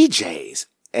these DJs.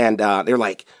 And they're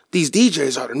like, these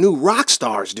DJs are the new rock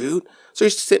stars, dude. So he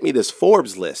sent me this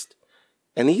Forbes list.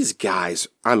 And these guys,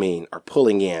 are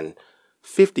pulling in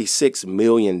 $56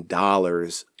 million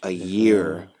a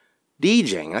year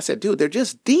DJing. I said, dude, they're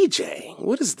just DJing.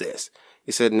 What is this?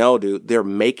 He said, no, dude, they're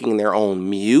making their own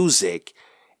music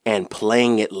and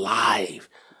playing it live.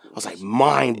 I was like,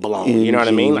 mind blown. You know what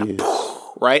I mean? Like,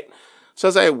 right? So I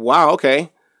was like, wow,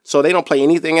 okay. So they don't play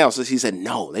anything else. He said,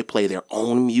 no, they play their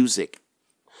own music.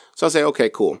 So I say, okay,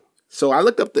 cool. So I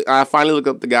finally looked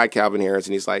up the guy, Calvin Harris,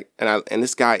 and he's like, and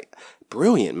this guy,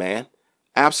 brilliant, man.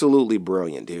 Absolutely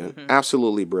brilliant, dude. Mm-hmm.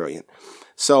 Absolutely brilliant.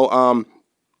 So,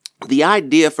 the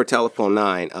idea for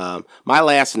Telephon9, my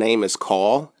last name is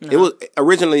Call. Uh-huh.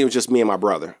 Originally it was just me and my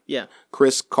brother. Yeah.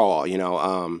 Chris Call,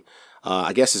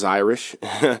 I guess it's Irish.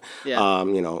 Yeah.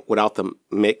 Without the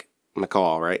Mick,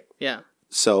 McCall, right? Yeah.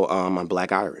 So, I'm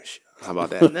Black Irish. How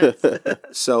about that?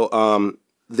 So,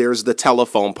 there's the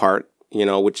telephone part,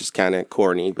 which is kind of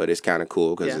corny, but it's kind of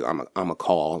cool because I'm a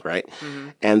call, right? Mm-hmm.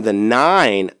 And the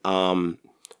 9,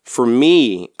 for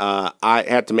me, I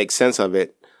had to make sense of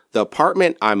it. The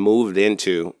apartment I moved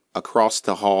into across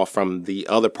the hall from the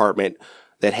other apartment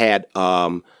that had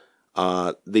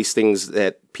these things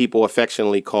that people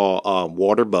affectionately call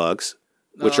water bugs,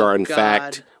 which are in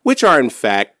fact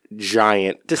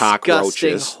giant disgusting,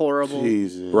 cockroaches. Horrible,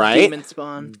 Jesus. Right? Demon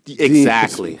spawn.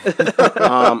 Exactly.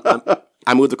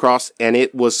 I moved across, and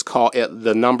it was called.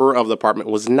 The number of the apartment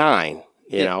was 9.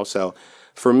 You know, so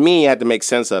for me, I had to make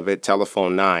sense of it.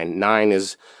 Telephon9. 9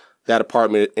 is that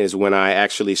apartment is when I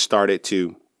actually started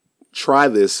to try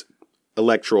this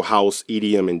electro house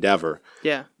EDM endeavor.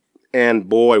 Yeah. And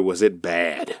boy, was it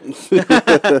bad.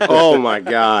 Oh my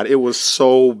God. It was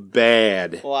so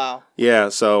bad. Wow. Yeah.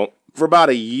 So for about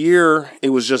a year, it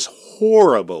was just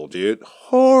horrible, dude.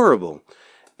 Horrible.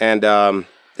 And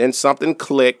then something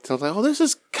clicked. I was like, oh, this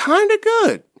is kind of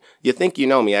good. You Think You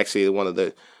Know Me, actually, one of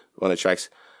the tracks.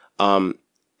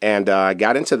 And I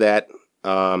got into that.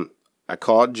 I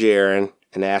called Jaron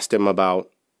and asked him about,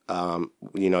 do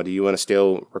you want to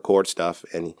still record stuff?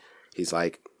 And he's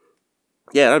like,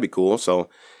 yeah, that'd be cool. So,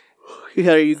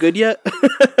 are you good yet?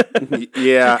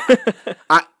 Yeah.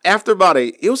 After about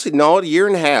a year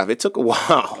and a half. It took a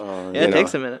while. It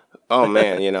takes a minute. Oh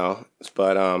man,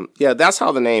 But yeah, that's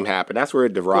how the name happened. That's where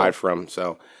it derived from.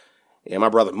 So, yeah, my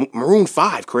brother, Maroon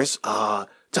 5, Chris,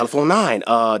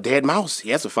 Telephon9, Dead Mouse,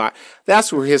 he has a 5.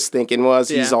 That's where his thinking was.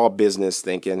 Yeah. He's all business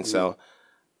thinking. So,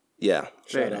 yeah.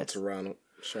 Shout out to Ronald.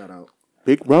 Shout out.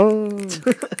 Big Ron.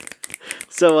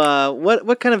 So,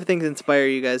 what kind of things inspire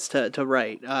you guys to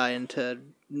write and to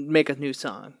make a new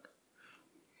song?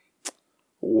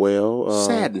 Well,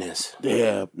 sadness.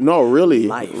 Yeah, no, really,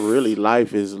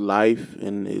 life is life,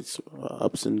 and it's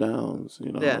ups and downs,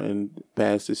 and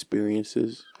past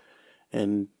experiences,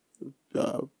 and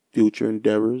future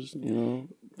endeavors, you know.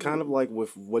 Kind of like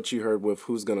with what you heard with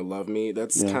Who's Gonna Love Me,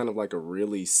 that's kind of like a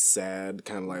really sad,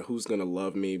 kind of like Who's Gonna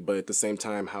Love Me, but at the same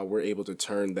time, how we're able to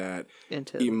turn that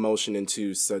emotion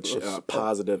into such a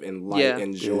positive and light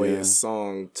and joyous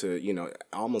song to, you know,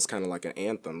 almost kind of like an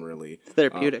anthem, really.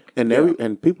 Therapeutic.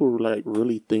 And people like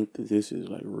really think that this is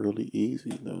like really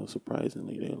easy, though,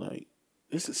 surprisingly. They're like,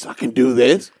 I can do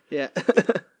this. Yeah.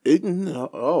 No,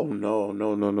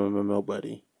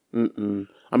 buddy. Mm-mm.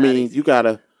 I mean, you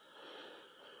gotta.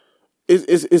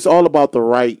 It's all about the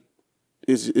right.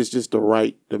 It's just the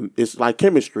right. It's like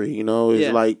chemistry, you know.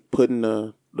 It's like putting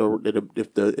if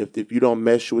you don't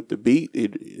mesh with the beat,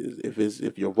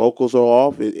 if your vocals are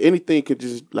off, anything could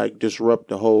just like disrupt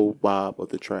the whole vibe of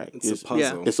the track. It's a puzzle.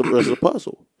 Yeah. It's a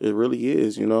puzzle. It really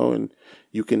is, you know, and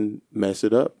you can mess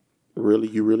it up. Really,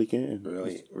 you really can.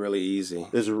 Really easy.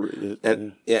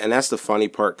 And that's the funny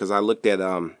part because I looked at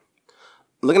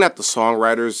looking at the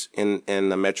songwriters in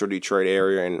the Metro Detroit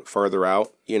area and further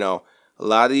out, you know, a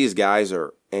lot of these guys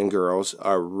and girls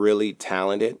are really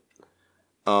talented.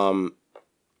 But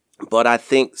I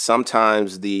think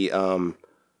sometimes the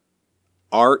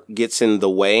art gets in the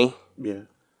way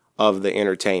of the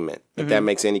entertainment, if that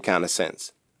makes any kind of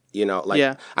sense. You know,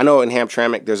 like I know in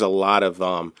Hamtramck there's a lot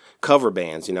of cover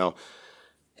bands, you know,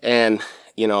 and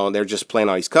you know, they're just playing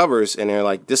all these covers, and they're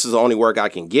like, this is the only work I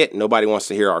can get. Nobody wants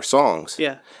to hear our songs.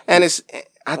 Yeah. And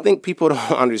I think people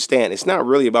don't understand. It's not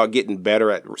really about getting better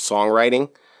at songwriting.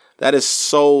 That is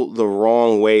so the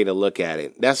wrong way to look at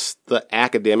it. That's the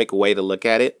academic way to look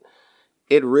at it.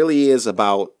 It really is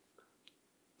about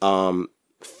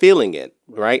feeling it,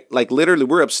 right? Like, literally,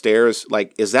 we're upstairs.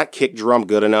 Like, is that kick drum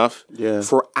good enough? Yeah.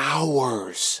 For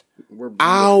hours. We're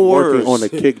working on a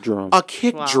kick drum. A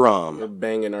kick drum. We're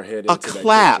banging our head into a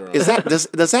clap. That kick drum.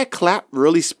 Does that clap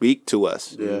really speak to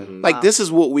us? Yeah. Like, this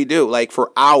is what we do, like,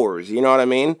 for hours. You know what I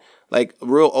mean? Like,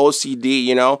 real OCD,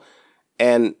 you know?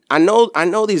 And I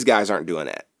know these guys aren't doing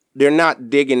that. They're not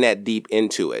digging that deep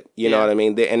into it. You know what I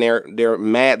mean? They're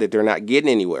mad that they're not getting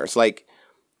anywhere. It's like,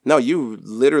 no, you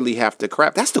literally have to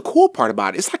craft. That's the cool part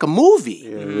about it. It's like a movie.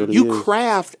 Yeah, it really is.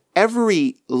 Craft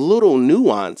every little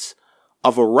nuance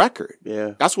of a record.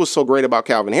 Yeah. That's what's so great about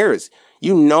Calvin Harris.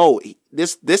 You know,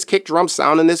 this kick drum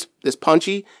sounding this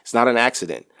punchy, it's not an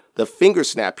accident. The finger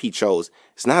snap he chose,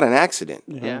 it's not an accident.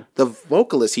 Yeah. The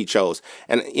vocalist he chose.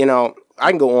 And, you know,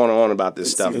 I can go on and on about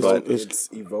this stuff, but it's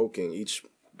evoking. Each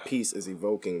piece is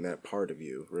evoking that part of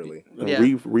you, really. Yeah.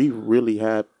 We really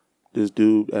had this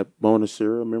dude at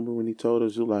Bonacera, remember when he told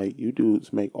us, like, you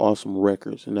dudes make awesome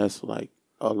records, and that's like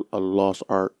a lost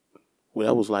art. Well,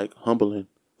 that was like humbling.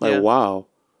 Like, wow.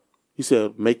 He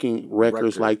said making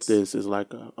records like this is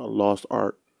like a lost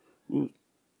art. Ooh,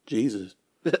 Jesus.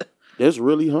 That's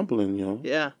really humbling, you know?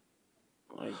 Yeah.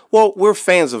 Like, well, we're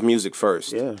fans of music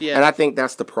first. Yeah. And I think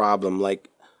that's the problem. Like,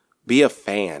 be a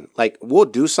fan. Like, we'll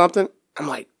do something. I'm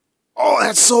like, oh,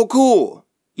 that's so cool.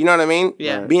 You know what I mean?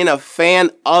 Yeah. Being a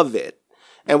fan of it.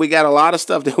 And we got a lot of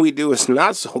stuff that we do is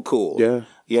not so cool. Yeah.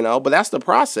 You know, but that's the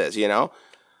process, you know?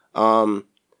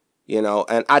 You know,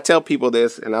 and I tell people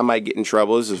this, and I might get in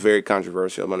trouble. This is very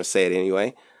controversial. I'm going to say it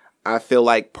anyway. I feel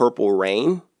like Purple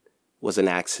Rain was an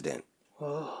accident.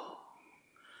 Oh.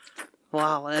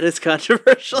 Wow, that is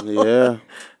controversial. Yeah.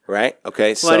 Right?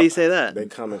 Okay. Why do you say that? They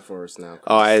coming for us now.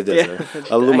 Oh, it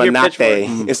doesn't. Illuminati.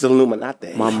 It's the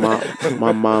Illuminati.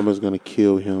 My mom is gonna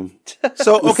kill him.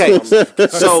 So okay.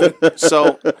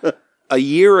 So a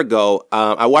year ago,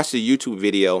 I watched a YouTube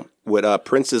video with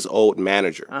Prince's old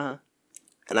manager,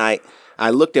 and I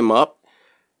looked him up,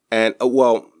 and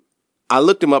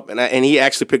and he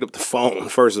actually picked up the phone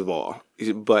first of all.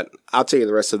 But I'll tell you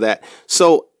the rest of that.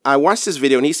 So I watched this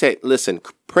video, and he said, "Listen,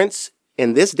 Prince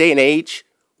in this day and age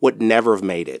would never have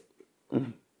made it.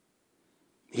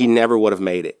 He never would have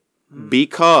made it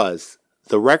because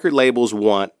the record labels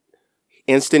want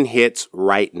instant hits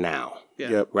right now.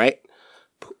 Yeah. Right?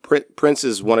 Prince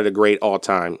is one of the great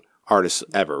all-time artists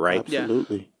ever, right?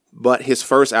 Absolutely. But his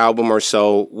first album or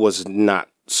so was not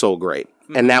so great.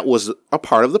 And that was a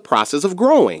part of the process of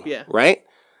growing, right?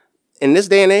 In this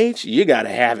day and age, you got to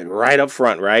have it right up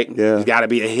front, right? Yeah. You got to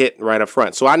be a hit right up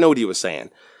front. So I know what he was saying.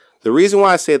 The reason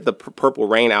why I said the Purple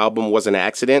Rain album was an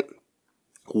accident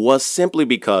was simply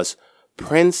because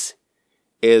Prince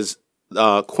is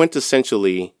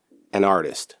quintessentially an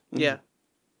artist. Yeah.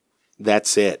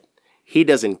 That's it. He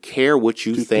doesn't care what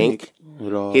you think.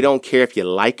 At all. He don't care if you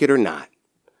like it or not.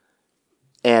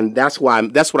 And that's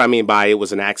what I mean by it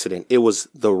was an accident. It was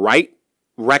the right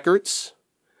records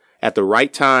at the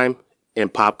right time in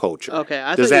pop culture.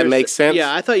 Okay, Does that make sense?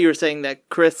 Yeah, I thought you were saying that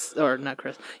Chris, or not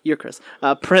Chris, you're Chris.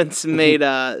 Prince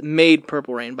made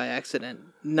Purple Rain by accident.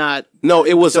 Not No,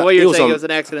 it was. so. What you're saying it it was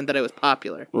an accident that it was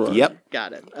popular. Yep.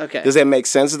 Got it. Okay. Does that make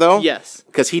sense though? Yes.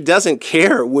 Because he doesn't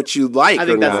care what you like. I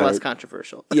think or that's not. less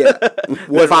controversial. Yeah.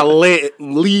 Well, if I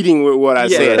leading with what I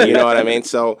said, you know what I mean?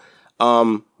 So,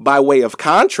 by way of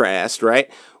contrast, right,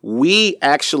 we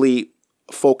actually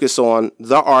focus on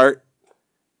the art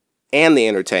and the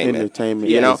entertainment.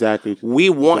 You know? Exactly. We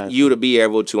want you to be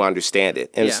able to understand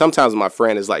it. And sometimes my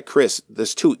friend is like, Chris,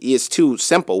 it's too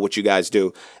simple what you guys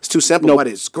do. It's too simple, but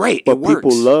it's great. But it works.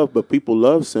 people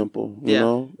love simple, you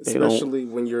know? Especially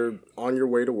when you're on your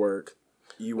way to work.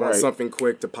 You want something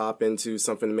quick to pop into,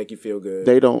 something to make you feel good.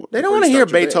 They don't want to hear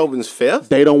Beethoven's Fifth.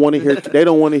 They don't want to hear. They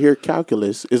don't want to hear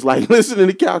calculus. It's like listening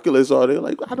to calculus all day.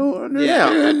 Like I don't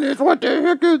understand this. What the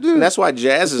heck is this? And that's why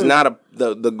jazz is not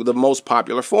the most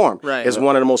popular form. Right. It's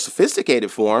one of the most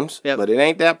sophisticated forms, but it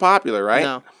ain't that popular, right?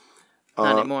 No,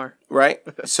 not anymore. Right.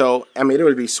 So I mean, it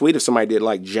would be sweet if somebody did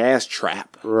like jazz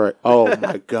trap. Right. Oh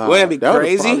my God. Wouldn't it be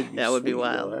crazy? That would be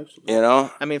wild. You know.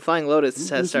 I mean, Flying Lotus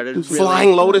has started. Really,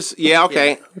 Flying Lotus. Yeah.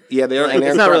 Okay. Yeah. They're. Like,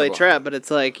 it's not really trap, but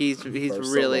it's like he's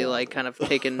really like kind of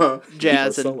taken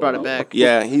jazz and brought it back.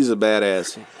 Yeah, he's a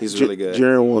badass. He's really good.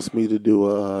 Jaron wants me to do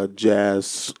a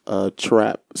jazz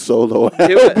trap solo. Do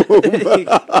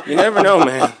it. You never know,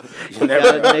 man. You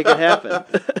gotta make it happen.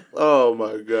 Oh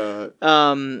my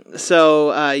God.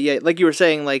 So yeah, like you were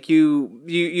saying, like you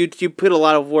put a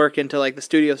lot of work into like the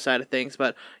studio side of things,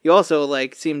 but you also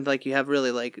like seemed like you have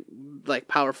really like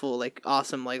powerful, like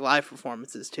awesome like live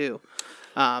performances too.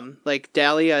 Like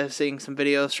Dally, I was seeing some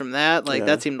videos from that. Like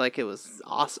that seemed like it was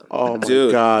awesome. Oh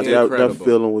my God, that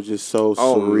feeling was just so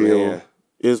surreal. Man.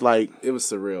 It's like it was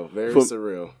surreal, very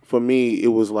surreal. For me, it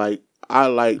was like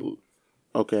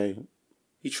okay.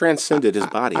 He transcended his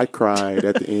body. I cried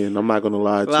at the end. I'm not gonna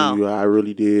lie to you. I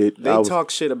really did. They talk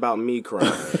shit about me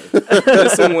crying.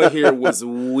 Someone here was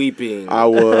weeping. I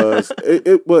was.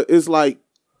 But it's like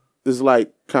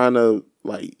kind of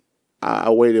like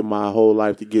I waited my whole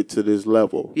life to get to this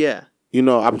level. Yeah. You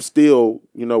know, I'm still.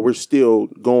 You know, we're still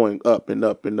going up and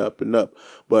up and up and up.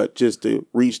 But just to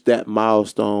reach that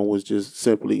milestone was just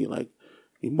simply like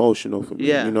emotional for me.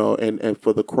 Yeah. You know, and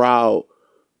for the crowd.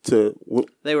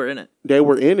 They were in it. They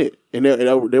were in it, and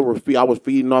they were. I was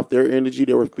feeding off their energy.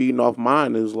 They were feeding off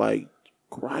mine. It was like,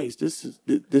 Christ, this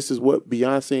is what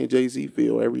Beyonce and Jay-Z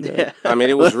feel every day. Yeah. I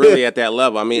mean, it was really at that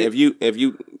level. I mean, if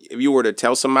you were to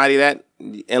tell somebody that,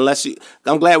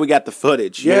 I'm glad we got the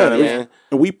footage. You know what I mean?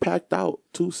 And we packed out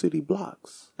 2 city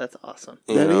blocks. That's awesome.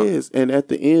 That is, and at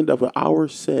the end of an hour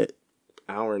set.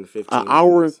 Hour and 15 minutes.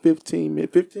 Hour and 15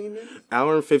 minutes. 15 minutes?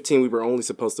 Hour and 15. We were only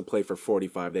supposed to play for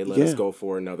 45. They let us go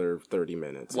for another 30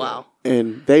 minutes. Wow. Yeah.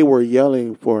 And they were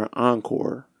yelling for an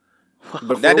encore.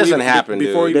 But that doesn't happen,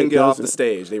 Before we even get off the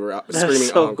stage, stage, they were screaming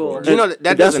so encore. Cool. You know,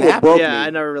 that doesn't happen. Yeah, I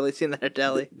never really seen that at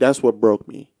Dally. That's what broke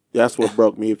me. That's what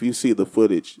broke me. If you see the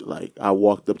footage, like I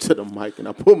walked up to the mic and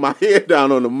I put my head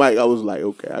down on the mic. I was like,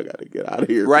 okay, I got to get out of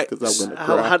here, right? Because I'm gonna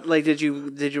cry. How, like, did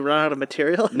you run out of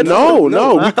material?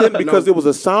 No, we couldn't because it was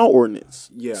a sound ordinance.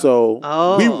 Yeah.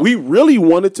 So we really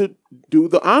wanted to do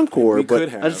the encore,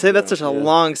 I'd say that's such a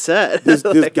long set.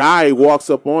 This guy walks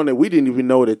up on it. We didn't even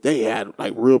know that they had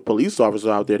like real police officers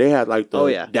out there. They had like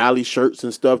the Dally shirts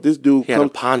and stuff. This dude had a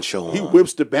poncho on. He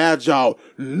whips the badge out.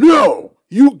 No.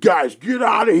 You guys get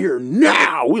out of here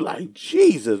now. We like,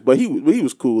 Jesus. But he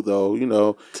was cool, though. You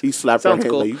know, he slapped our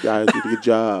hands like, you guys did a good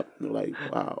job. We're like,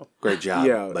 wow. Great job.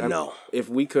 Yeah, but no. If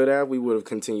we could have, we would have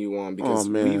continued on because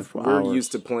we're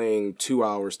used to playing 2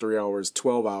 hours, 3 hours,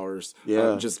 12 hours.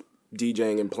 Just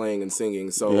DJing and playing and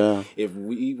singing. So if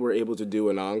we were able to do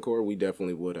an encore, we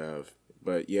definitely would have.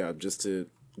 But yeah, just to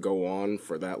go on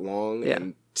for that long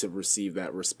and to receive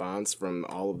that response from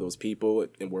all of those people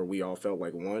and where we all felt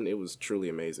like one, it was truly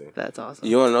amazing. That's awesome.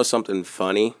 You want to know something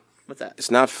funny? What's that? It's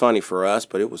not funny for us,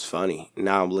 but it was funny.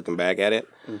 Now I'm looking back at it.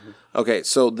 Mm-hmm. Okay,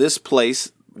 so this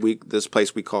place we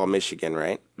call Michigan,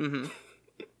 right? Mm-hmm.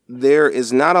 There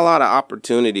is not a lot of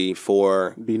opportunity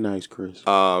for be nice, Chris.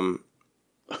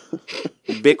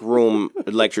 Big room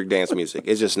electric dance music.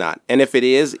 It's just not. And if it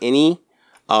is any,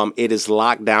 it is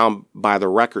locked down by the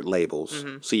record labels,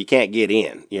 so you can't get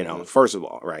in, you know, first of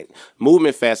all, right?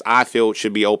 Movement Fest, I feel,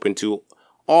 should be open to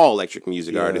all electric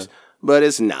music artists, but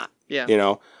it's not, you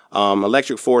know.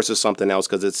 Electric Forest is something else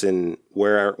because it's in,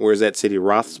 where's that city?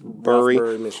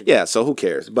 Roxbury, Michigan. Yeah, so who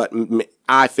cares? But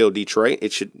I feel Detroit,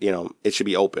 it should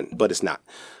be open, but it's not.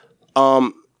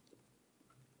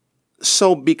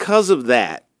 So because of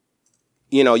that,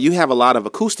 you know, you have a lot of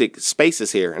acoustic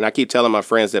spaces here, and I keep telling my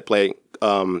friends that play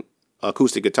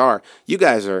acoustic guitar, you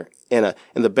guys are in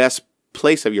the best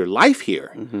place of your life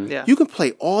here. Yeah. You can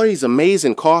play all these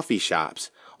amazing coffee shops,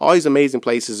 all these amazing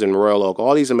places in Royal Oak,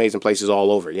 all these amazing places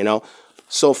all over, you know?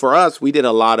 So for us, we did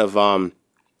a lot of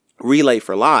Relay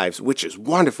for Lives, which is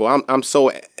wonderful. I'm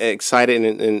so excited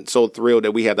and so thrilled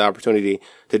that we had the opportunity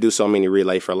to do so many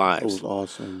Relay for It Lives. was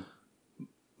awesome.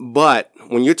 But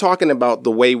when you're talking about the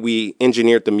way we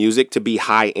engineered the music to be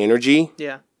high energy,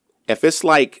 Yeah. if it's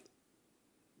like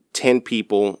 10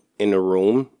 people in the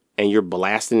room and you're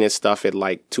blasting this stuff at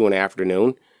like 2 in the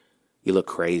afternoon, you look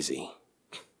crazy.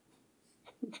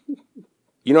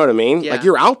 You know what I mean? Yeah. Like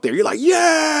you're out there, you're like,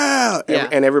 yeah! Yeah.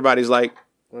 And everybody's like,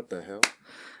 What the hell?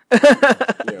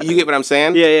 you get what I'm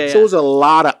saying? Yeah. So it was a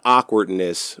lot of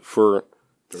awkwardness for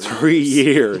 3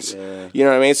 years. Yeah. You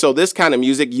know what I mean? So this kind of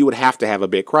music, you would have to have a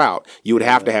big crowd. You would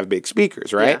have to have big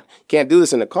speakers, right? Yeah. Can't do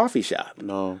this in a coffee shop,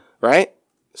 No. right?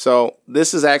 So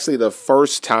this is actually the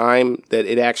first time that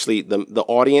it actually, the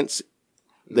audience,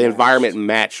 the environment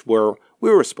matched where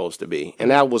we were supposed to be. And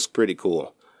that was pretty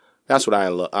cool. That's what I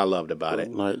loved about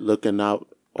it. Like looking out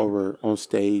over on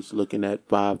stage, looking at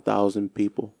 5,000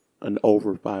 people and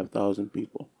over 5,000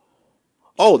 people.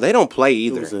 Oh, they don't play It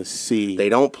either. was a sea. They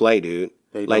don't play, dude.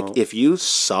 They Like, don't. if you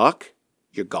suck,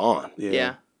 you're gone.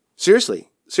 Yeah. Seriously.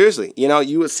 You know,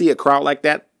 you would see a crowd like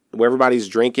that where everybody's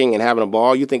drinking and having a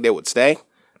ball. You think they would stay?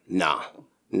 No.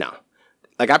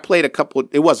 Like, I played a couple,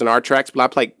 it wasn't our tracks,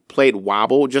 but I played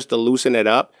Wobble just to loosen it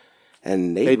up.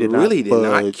 And they did really not did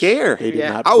not budge. care. They did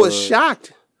Yeah. not I was budge.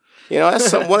 shocked. You know,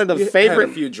 that's one of the Had a favorite.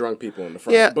 few drunk people in the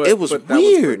front. Yeah, but, it was but weird. That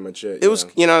was pretty much it. It was,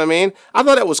 you know what I mean? I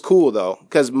thought that was cool though,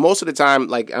 because most of the time,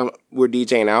 like we're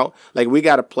DJing out, like we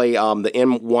got to play the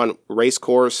M1 race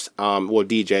course. We'll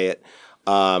DJ it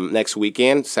next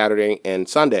weekend, Saturday and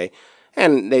Sunday,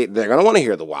 and they're gonna want to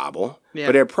hear the Wobble, Yeah.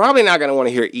 but they're probably not gonna want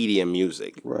to hear EDM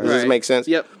music. Right. Does this make sense?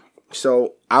 Yep.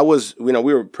 So I was, you know,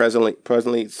 we were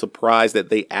presently surprised that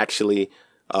they actually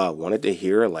wanted to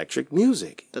hear electric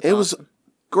music. That's it was awesome.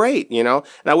 great, you know.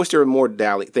 And I wish there were more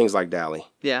things like Dally,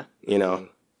 Yeah. you know.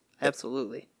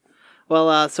 Absolutely.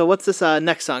 Well, so what's this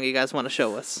next song you guys want to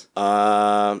show us?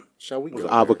 Shall we go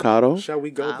there? Avocado. Shall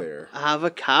we go there?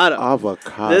 Avocado.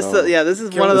 Avocado. This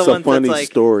is one of the It's a ones funny that's like,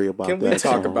 story about Can that we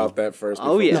talk song. about that first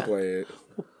Oh, before yeah. we play it?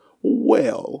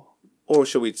 Well, Or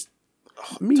should we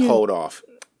me and- hold off?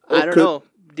 I don't could- know.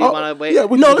 Do you want to wait? Yeah,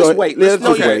 we No, can let's go- wait. Let's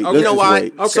no, just wait. you Let's know just why?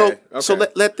 wait. So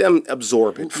Okay. let them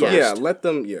absorb it first. Yeah, let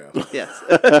them. Yeah.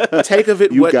 Yes. Take of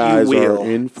it You what guys you will. are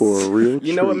in for a real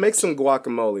You know what? treat. Make some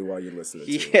guacamole while you're listening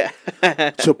to it.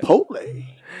 Yeah. Chipotle.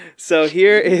 So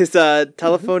here is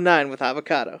Telephone 9 with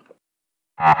Avocado.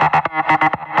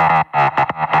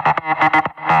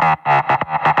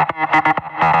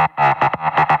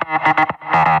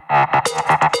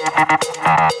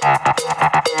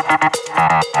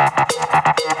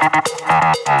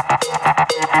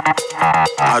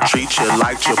 I'll treat you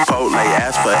like Chipotle,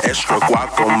 ask for extra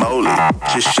guacamole.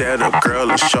 Just share the girl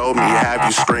and show me, have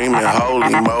you screaming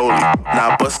holy moly.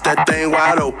 Now bust that thing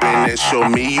wide open and show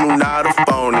me you not a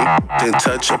phony. Then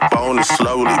touch up on it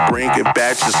slowly, bring it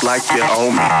back just like you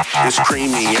owe me. It's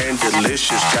creamy and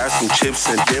delicious, got some chips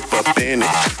and dip up in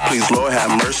it. Please Lord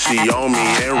have mercy on me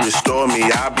and restore me,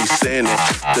 I'll be sinning.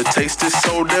 The taste is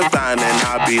so divine and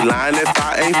I'll be lying if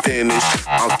I ain't finished.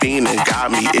 I'm fiending,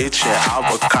 got me itching,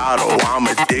 avocado, I'm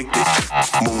addicted.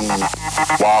 Move,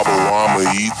 wobble, I'ma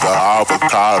eat the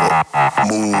avocado.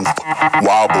 Move,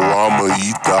 wobble, I'ma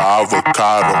eat the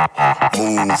avocado.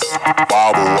 Move,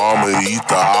 wobble, I'ma eat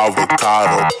the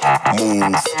avocado.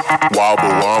 Move,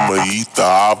 wobble, I'ma eat the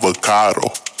avocado.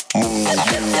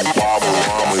 Move, wobble,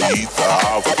 I'ma eat the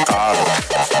avocado.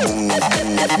 Move,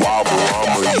 wobble,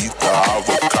 I'ma eat the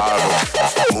avocado.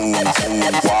 Move,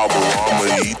 wobble, I'ma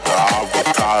eat the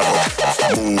avocado.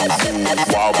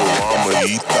 Move, wobble, I'ma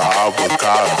eat the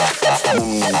avocado.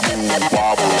 Move,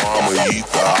 wobble, I'ma eat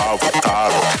the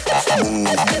avocado.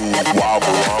 Move,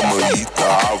 wobble, I'ma eat the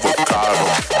avocado.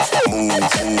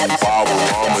 Move, wobble,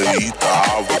 I'ma eat the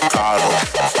avocado.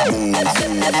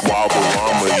 Move, wobble,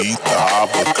 I'ma eat the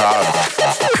avocado.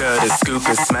 Cut it, scoop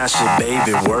it, smash it,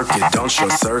 baby, work it, don't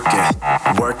short circuit.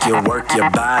 Work your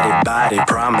body,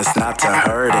 promise not to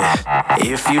hurt it.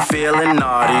 If you feeling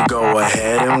naughty, go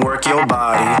ahead and work your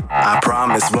body. I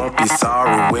promise won't be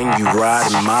sorry when you ride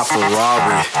in my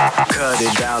Ferrari. Cut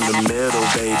it down the middle,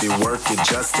 baby, work it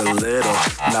just a little.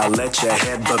 Now let your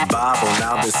head but bobble,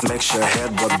 now this makes your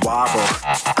head but wobble.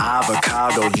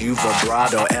 Avocado, you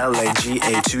vibrato,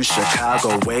 LAGA to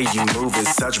Chicago. Way you move is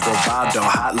such bravado,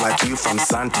 hot like you from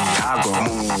Santiago.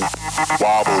 Move,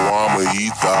 wobble, I'ma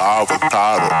eat the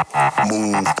avocado.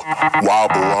 Move,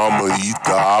 wobble, I'ma eat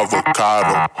the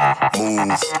avocado.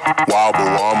 Move, wobble,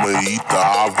 I'ma eat the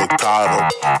avocado.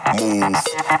 Move,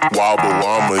 wobble,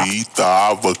 I'ma eat the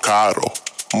avocado.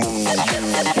 Move,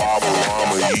 wobble,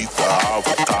 I'ma eat the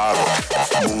avocado.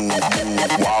 Move,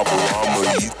 wobble, I'ma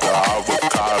eat the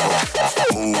avocado.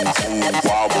 Move,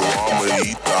 wobble, I'ma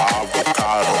eat the avocado. Move, wobble, I'ma eat the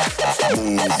avocado.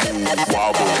 Move,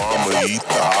 wobble, I'ma eat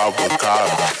the avocado.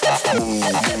 Move,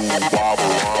 wobble,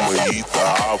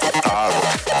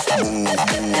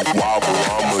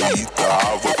 I'ma eat the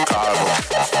avocado.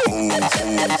 Move,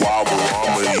 wobble,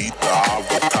 I'ma eat the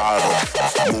avocado.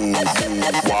 Move,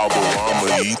 wobble, I'ma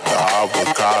eat the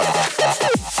avocado.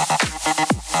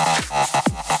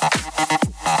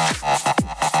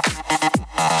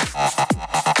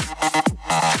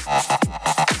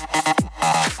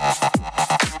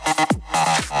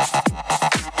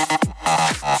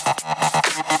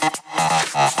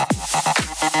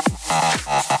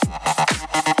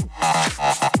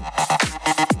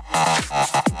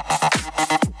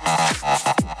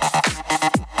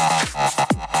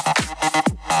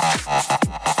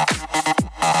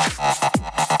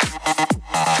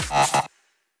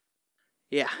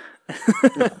 Yeah.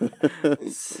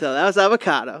 So that was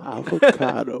avocado.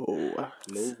 Avocado.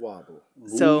 Move wobble.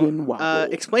 So Moving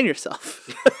wobble. explain yourself.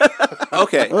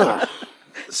 Okay.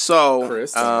 So,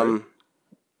 Chris, sorry.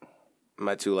 am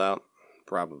I too loud?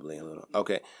 Probably a little.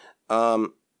 Okay.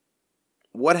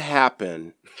 What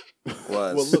happened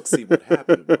was Well, look, see what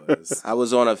happened was. I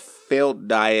was on a failed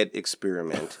diet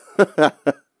experiment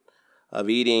of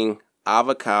eating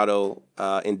avocado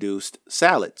induced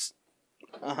salads.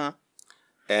 Uh-huh.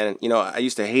 And I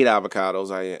used to hate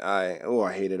avocados.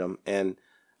 I hated them. And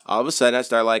all of a sudden I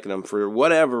started liking them for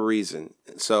whatever reason.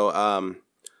 So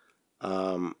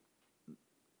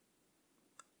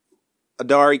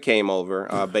Adari came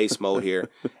over, bass mode here,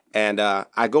 and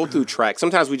I go through tracks.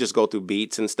 Sometimes we just go through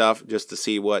beats and stuff just to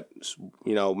see what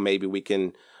maybe we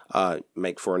can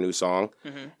make for a new song.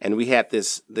 Mm-hmm. And we had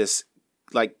this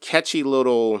like catchy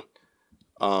little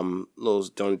dun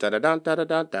da da dun da da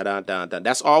dun da da da da.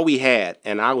 That's all we had,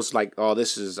 and I was like, "Oh,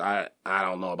 this is I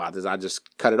don't know about this." I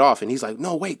just cut it off, and he's like,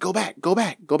 "No, wait, go back to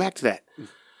that."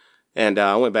 And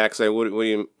I went back and said, "What do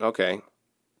you?" Okay,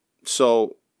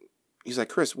 so he's like,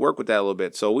 "Chris, work with that a little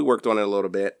bit." So we worked on it a little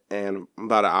bit, and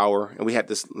about an hour, and we had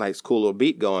this nice, cool little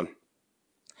beat going.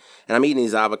 And I'm eating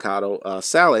these avocado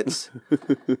salads,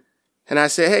 and I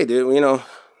said, "Hey, dude,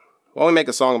 why don't we make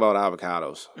a song about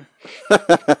avocados?"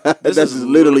 This is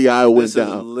literally how it went down.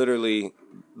 This is literally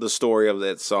the story of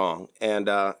that song.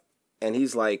 And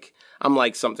he's like, I'm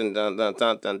like something dun dun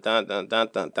dun dun dun dun dun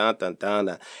dun dun dun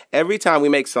dun. Every time we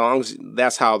make songs,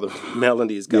 that's how the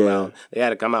melodies come out. They had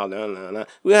to come out. Dun, dun,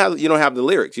 dun. You don't have the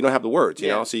lyrics, you don't have the words, you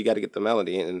know, so you got to get the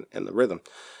melody and the rhythm.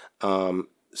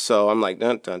 So I'm like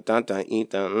dun dun dun dun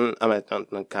eat dun. I'm at dun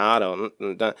dun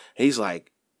dun dun. He's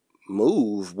like,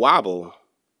 move wobble.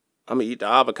 I'm gonna eat the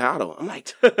avocado. I'm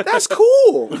like, that's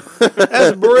cool.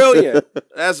 That's brilliant.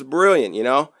 That's brilliant,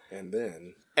 And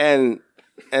then.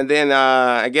 And then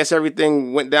I guess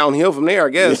everything went downhill from there, I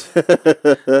guess.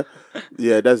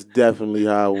 Yeah, that's definitely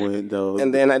how it went, though.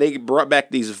 And then they brought back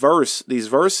these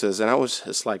verses, and I was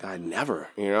just like, I never.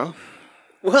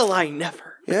 Well, I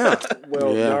never. Yeah.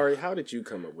 Well, Yeah. Dari, how did you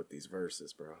come up with these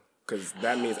verses, bro? Because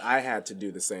that means I had to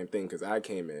do the same thing because I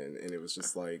came in and it was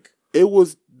just like. It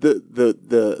was it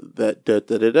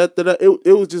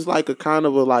was just like a kind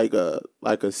of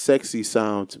a sexy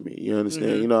sound to me. You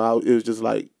understand? Mm-hmm. It was just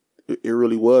like it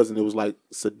really was, and it was like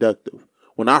seductive.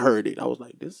 When I heard it, I was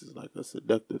like, "This is like a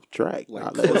seductive track,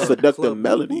 like a seductive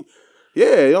melody."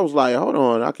 Yeah, I was like, "Hold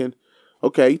on, I can."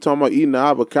 Okay, you talking about eating the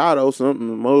avocado?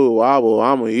 Something more wobble.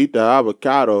 I'm gonna eat the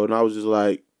avocado, and I was just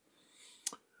like,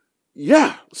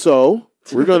 "Yeah." So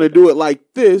we're gonna do it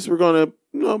like this. We're gonna.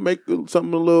 Make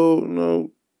something a little,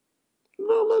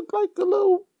 look like a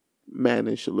little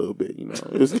mannish a little bit,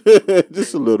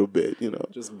 just a little bit,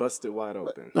 Just bust it wide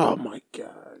open. Oh my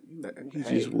God, you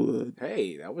just would.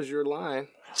 Hey, that was your line.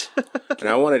 And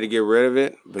I wanted to get rid of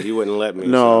it, but you wouldn't let me.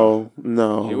 No.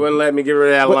 You wouldn't let me get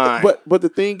rid of that line. But the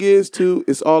thing is, too,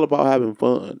 it's all about having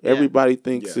fun. Yeah. Everybody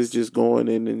thinks it's just going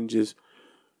in and just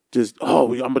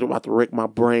I'm about to wreck my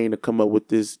brain to come up with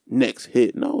this next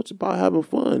hit. No, it's about having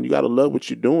fun. You got to love what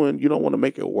you're doing. You don't want to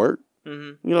make it work.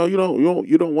 Mm-hmm.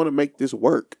 You don't want to make this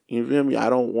work. You feel me? I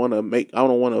don't want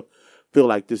to feel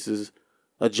like this is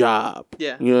a job.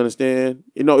 Yeah. You understand?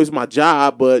 It's my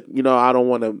job, but I don't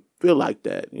want to feel like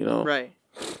that. Right.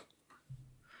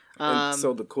 And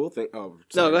so the cool thing,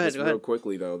 go ahead, real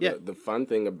quickly though, Yeah. the fun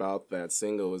thing about that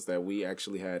single is that we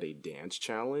actually had a dance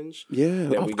challenge. Yeah,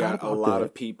 that I we forgot got a about lot that.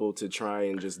 of people to try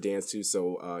and just dance to.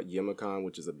 So Yimicon,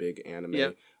 which is a big anime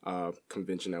Yep.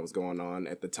 convention that was going on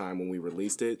at the time when we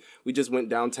released it, we just went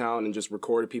downtown and just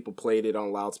recorded people, played it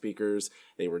on loudspeakers.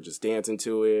 They were just dancing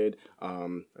to it.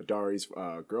 Adari's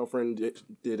girlfriend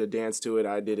did a dance to it.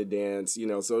 I did a dance,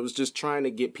 so it was just trying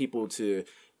to get people to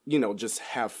just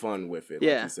have fun with it, like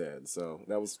Yeah. you said. So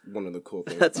that was one of the cool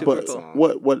things That's about super that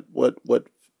cool. song. What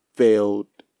failed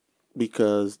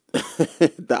because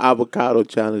the avocado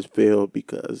challenge failed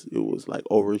because it was like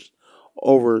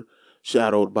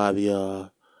overshadowed by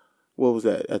the what was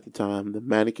that at the time? The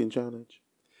mannequin challenge.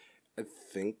 I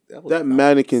think that was That about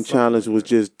mannequin something challenge like was that.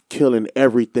 just killing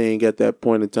everything at that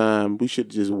point in time. We should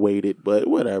just waited, but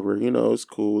whatever. It's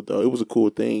cool though. It was a cool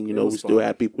thing. It was We still fun.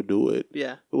 had people do it.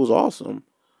 Yeah. It was awesome.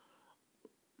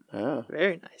 Yeah.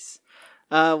 Very nice.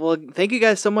 Well, thank you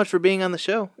guys so much for being on the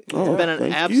show. It's Oh, been an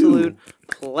thank absolute you.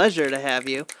 pleasure to have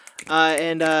you.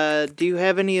 And do you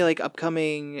have any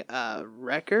upcoming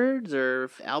records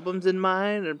or albums in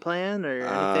mind or plan or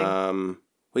anything?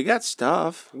 We got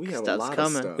stuff. We have a Stuff's lot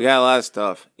coming. of stuff. We got a lot of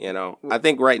stuff. I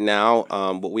think right now,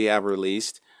 what we have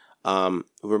released,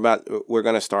 we're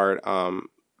gonna start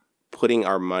putting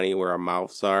our money where our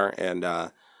mouths are and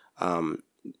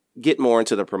get more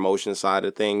into the promotion side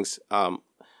of things. I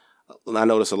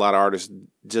notice a lot of artists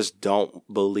just don't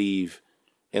believe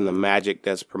in the magic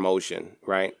that's promotion,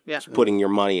 right? Yeah. Just putting your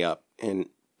money up and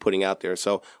putting out there.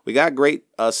 So we got great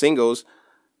singles.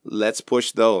 Let's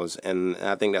push those. And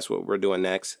I think that's what we're doing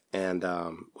next. And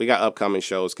we got upcoming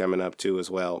shows coming up too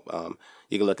as well.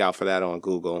 You can look out for that on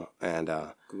Google and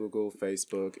Google,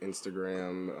 Facebook,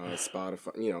 Instagram,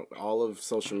 Spotify, all of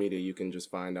social media, you can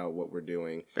just find out what we're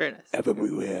doing. Very nice.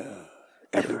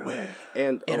 Everywhere.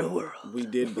 And In a world. we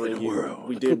did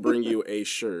bring you a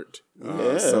shirt.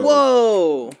 Yeah.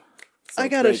 Whoa! I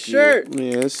got a thank you. shirt.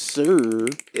 Yes, sir.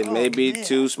 it may be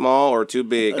too small or too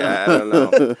big. I don't know.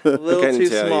 A little Couldn't too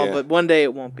tell small, ya. but one day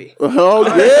it won't be. Oh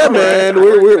yeah, man.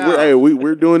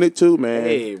 We're doing it too, man.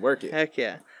 Hey, work it. Heck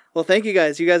yeah. Well, thank you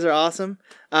guys. You guys are awesome.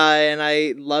 And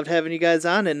I loved having you guys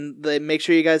on. And make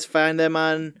sure you guys find them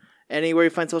on anywhere you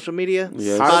find social media.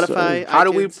 Yes, Spotify, How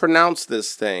do we iTunes. pronounce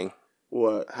this thing?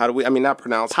 What? How do we? I mean, not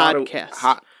pronounce.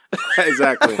 Podcast.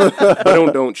 Exactly. But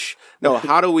don't. No.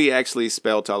 How do we actually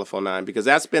spell Telephon9? Because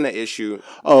that's been an issue.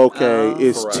 Okay,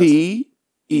 it's For us. TELEPHON.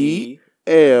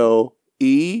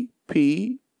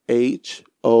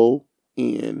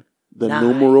 The Nine.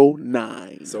 numeral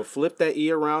 9. So flip that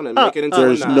E around and make it into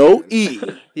There's a 9. no E.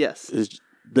 Yes. It's,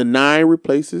 the 9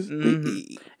 replaces Mhm. the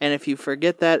E. And if you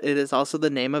forget that, it is also the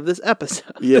name of this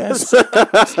episode. Yes.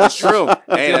 That's true. Hey, It's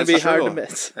going to that's be hard true. to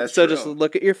miss. That's so true. just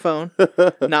look at your phone,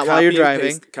 not while you're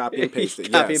driving. Copy and paste it.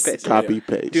 Copy Yes. and paste it. Copy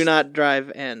paste. Do not drive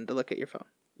and look at your phone.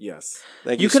 Yes.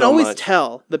 Thank You can so always much.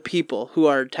 tell the people who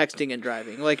are texting and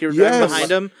driving. Like you're driving Yes. behind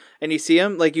them and you see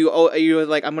them. Like you're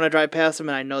like, I'm gonna drive past them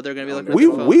and I know they're gonna be looking at we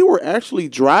their phone. we were actually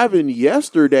driving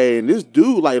yesterday, and this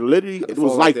dude literally it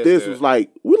was phone like like this. this, It was dude. like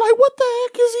we're like, what the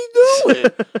heck is he doing?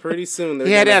 Pretty soon they're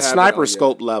He had gonna that have it sniper on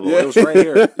scope level. It was right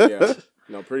here. Yeah.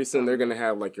 No, pretty soon they're gonna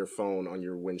have like your phone on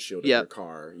your windshield of Yep. your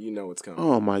car. You know it's coming.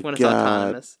 Oh my when it's god!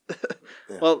 autonomous.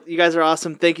 Well, you guys are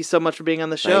awesome. Thank you so much for being on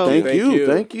the show. Thank Thank you, you.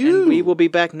 thank you. And we will be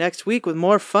back next week with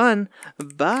more fun.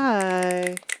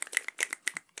 Bye.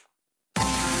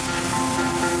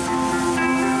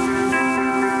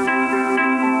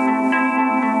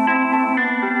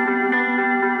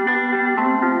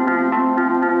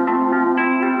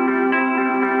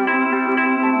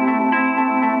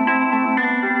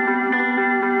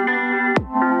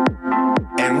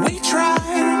 And we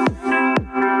tried.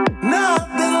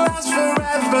 Nothing lasts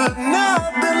forever.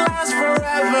 Nothing lasts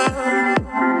forever.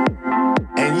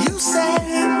 And you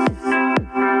said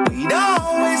we'd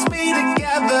always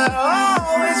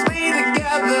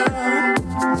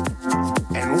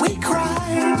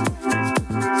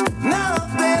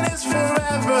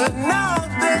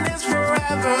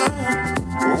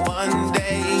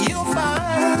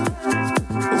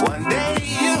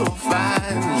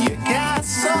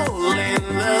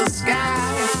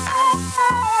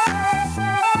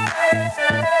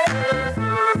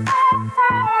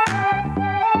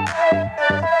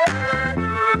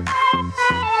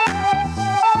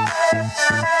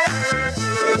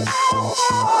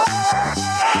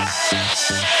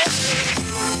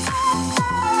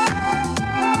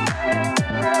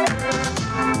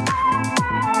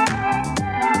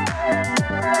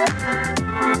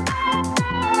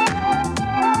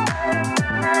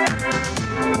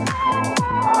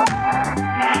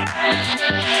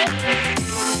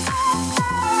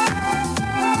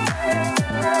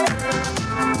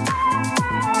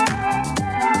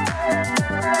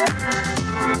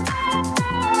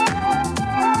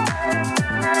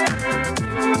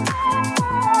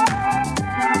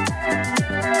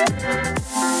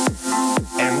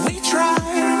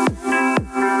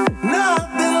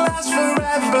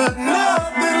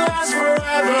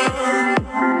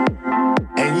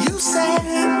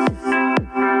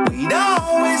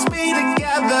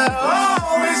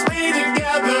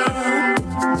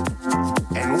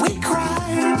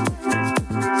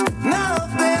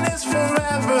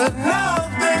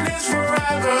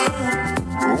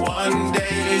One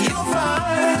day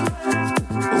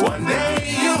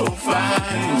you'll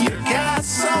find your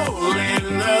castle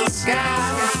in the sky.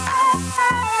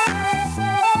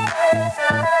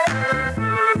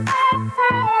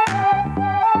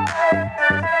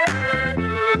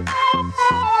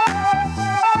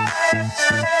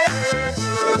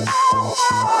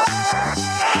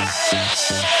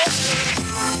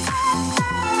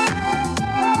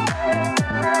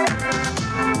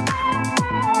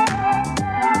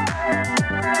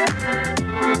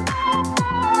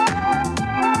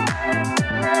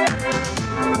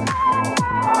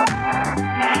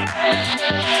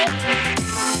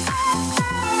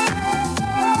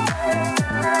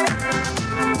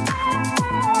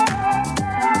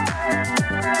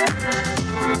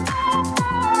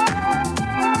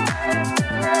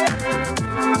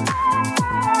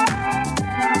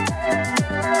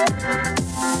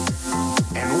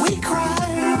 And we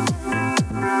cry,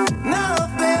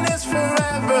 nothing is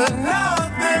forever,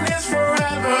 nothing is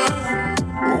forever.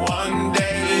 One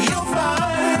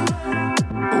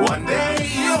day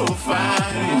you'll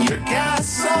find your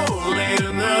castle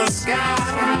in the sky.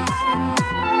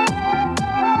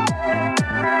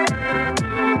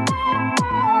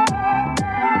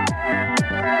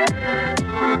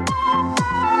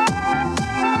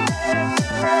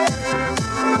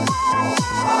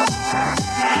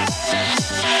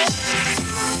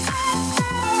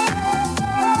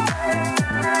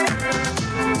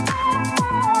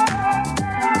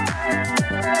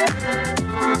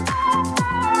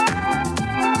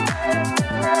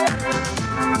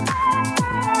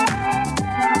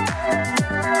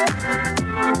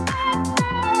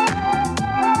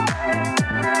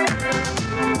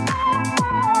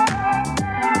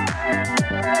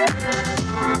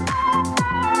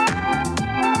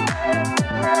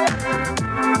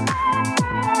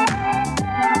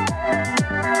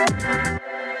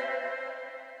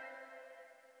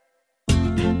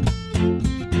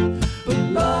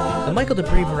 The Michael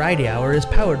Dupree Variety Hour is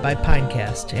powered by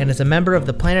Pinecast and is a member of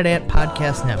the Planet Ant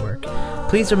Podcast Network.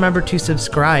 Please remember to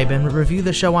subscribe and review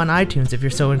the show on iTunes if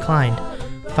you're so inclined.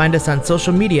 Find us on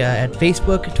social media at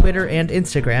Facebook, Twitter, and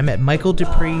Instagram at Michael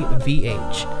Dupree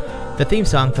VH. The theme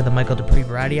song for the Michael Dupree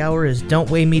Variety Hour is Don't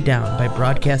Weigh Me Down by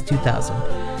Broadcast 2000.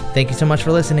 Thank you so much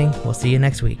for listening. We'll see you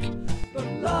next week.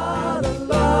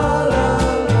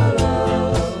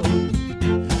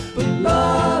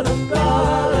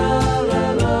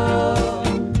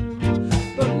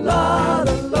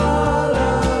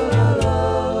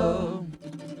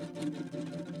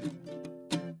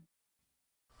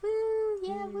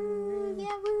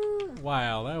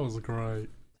 Wow, that was great.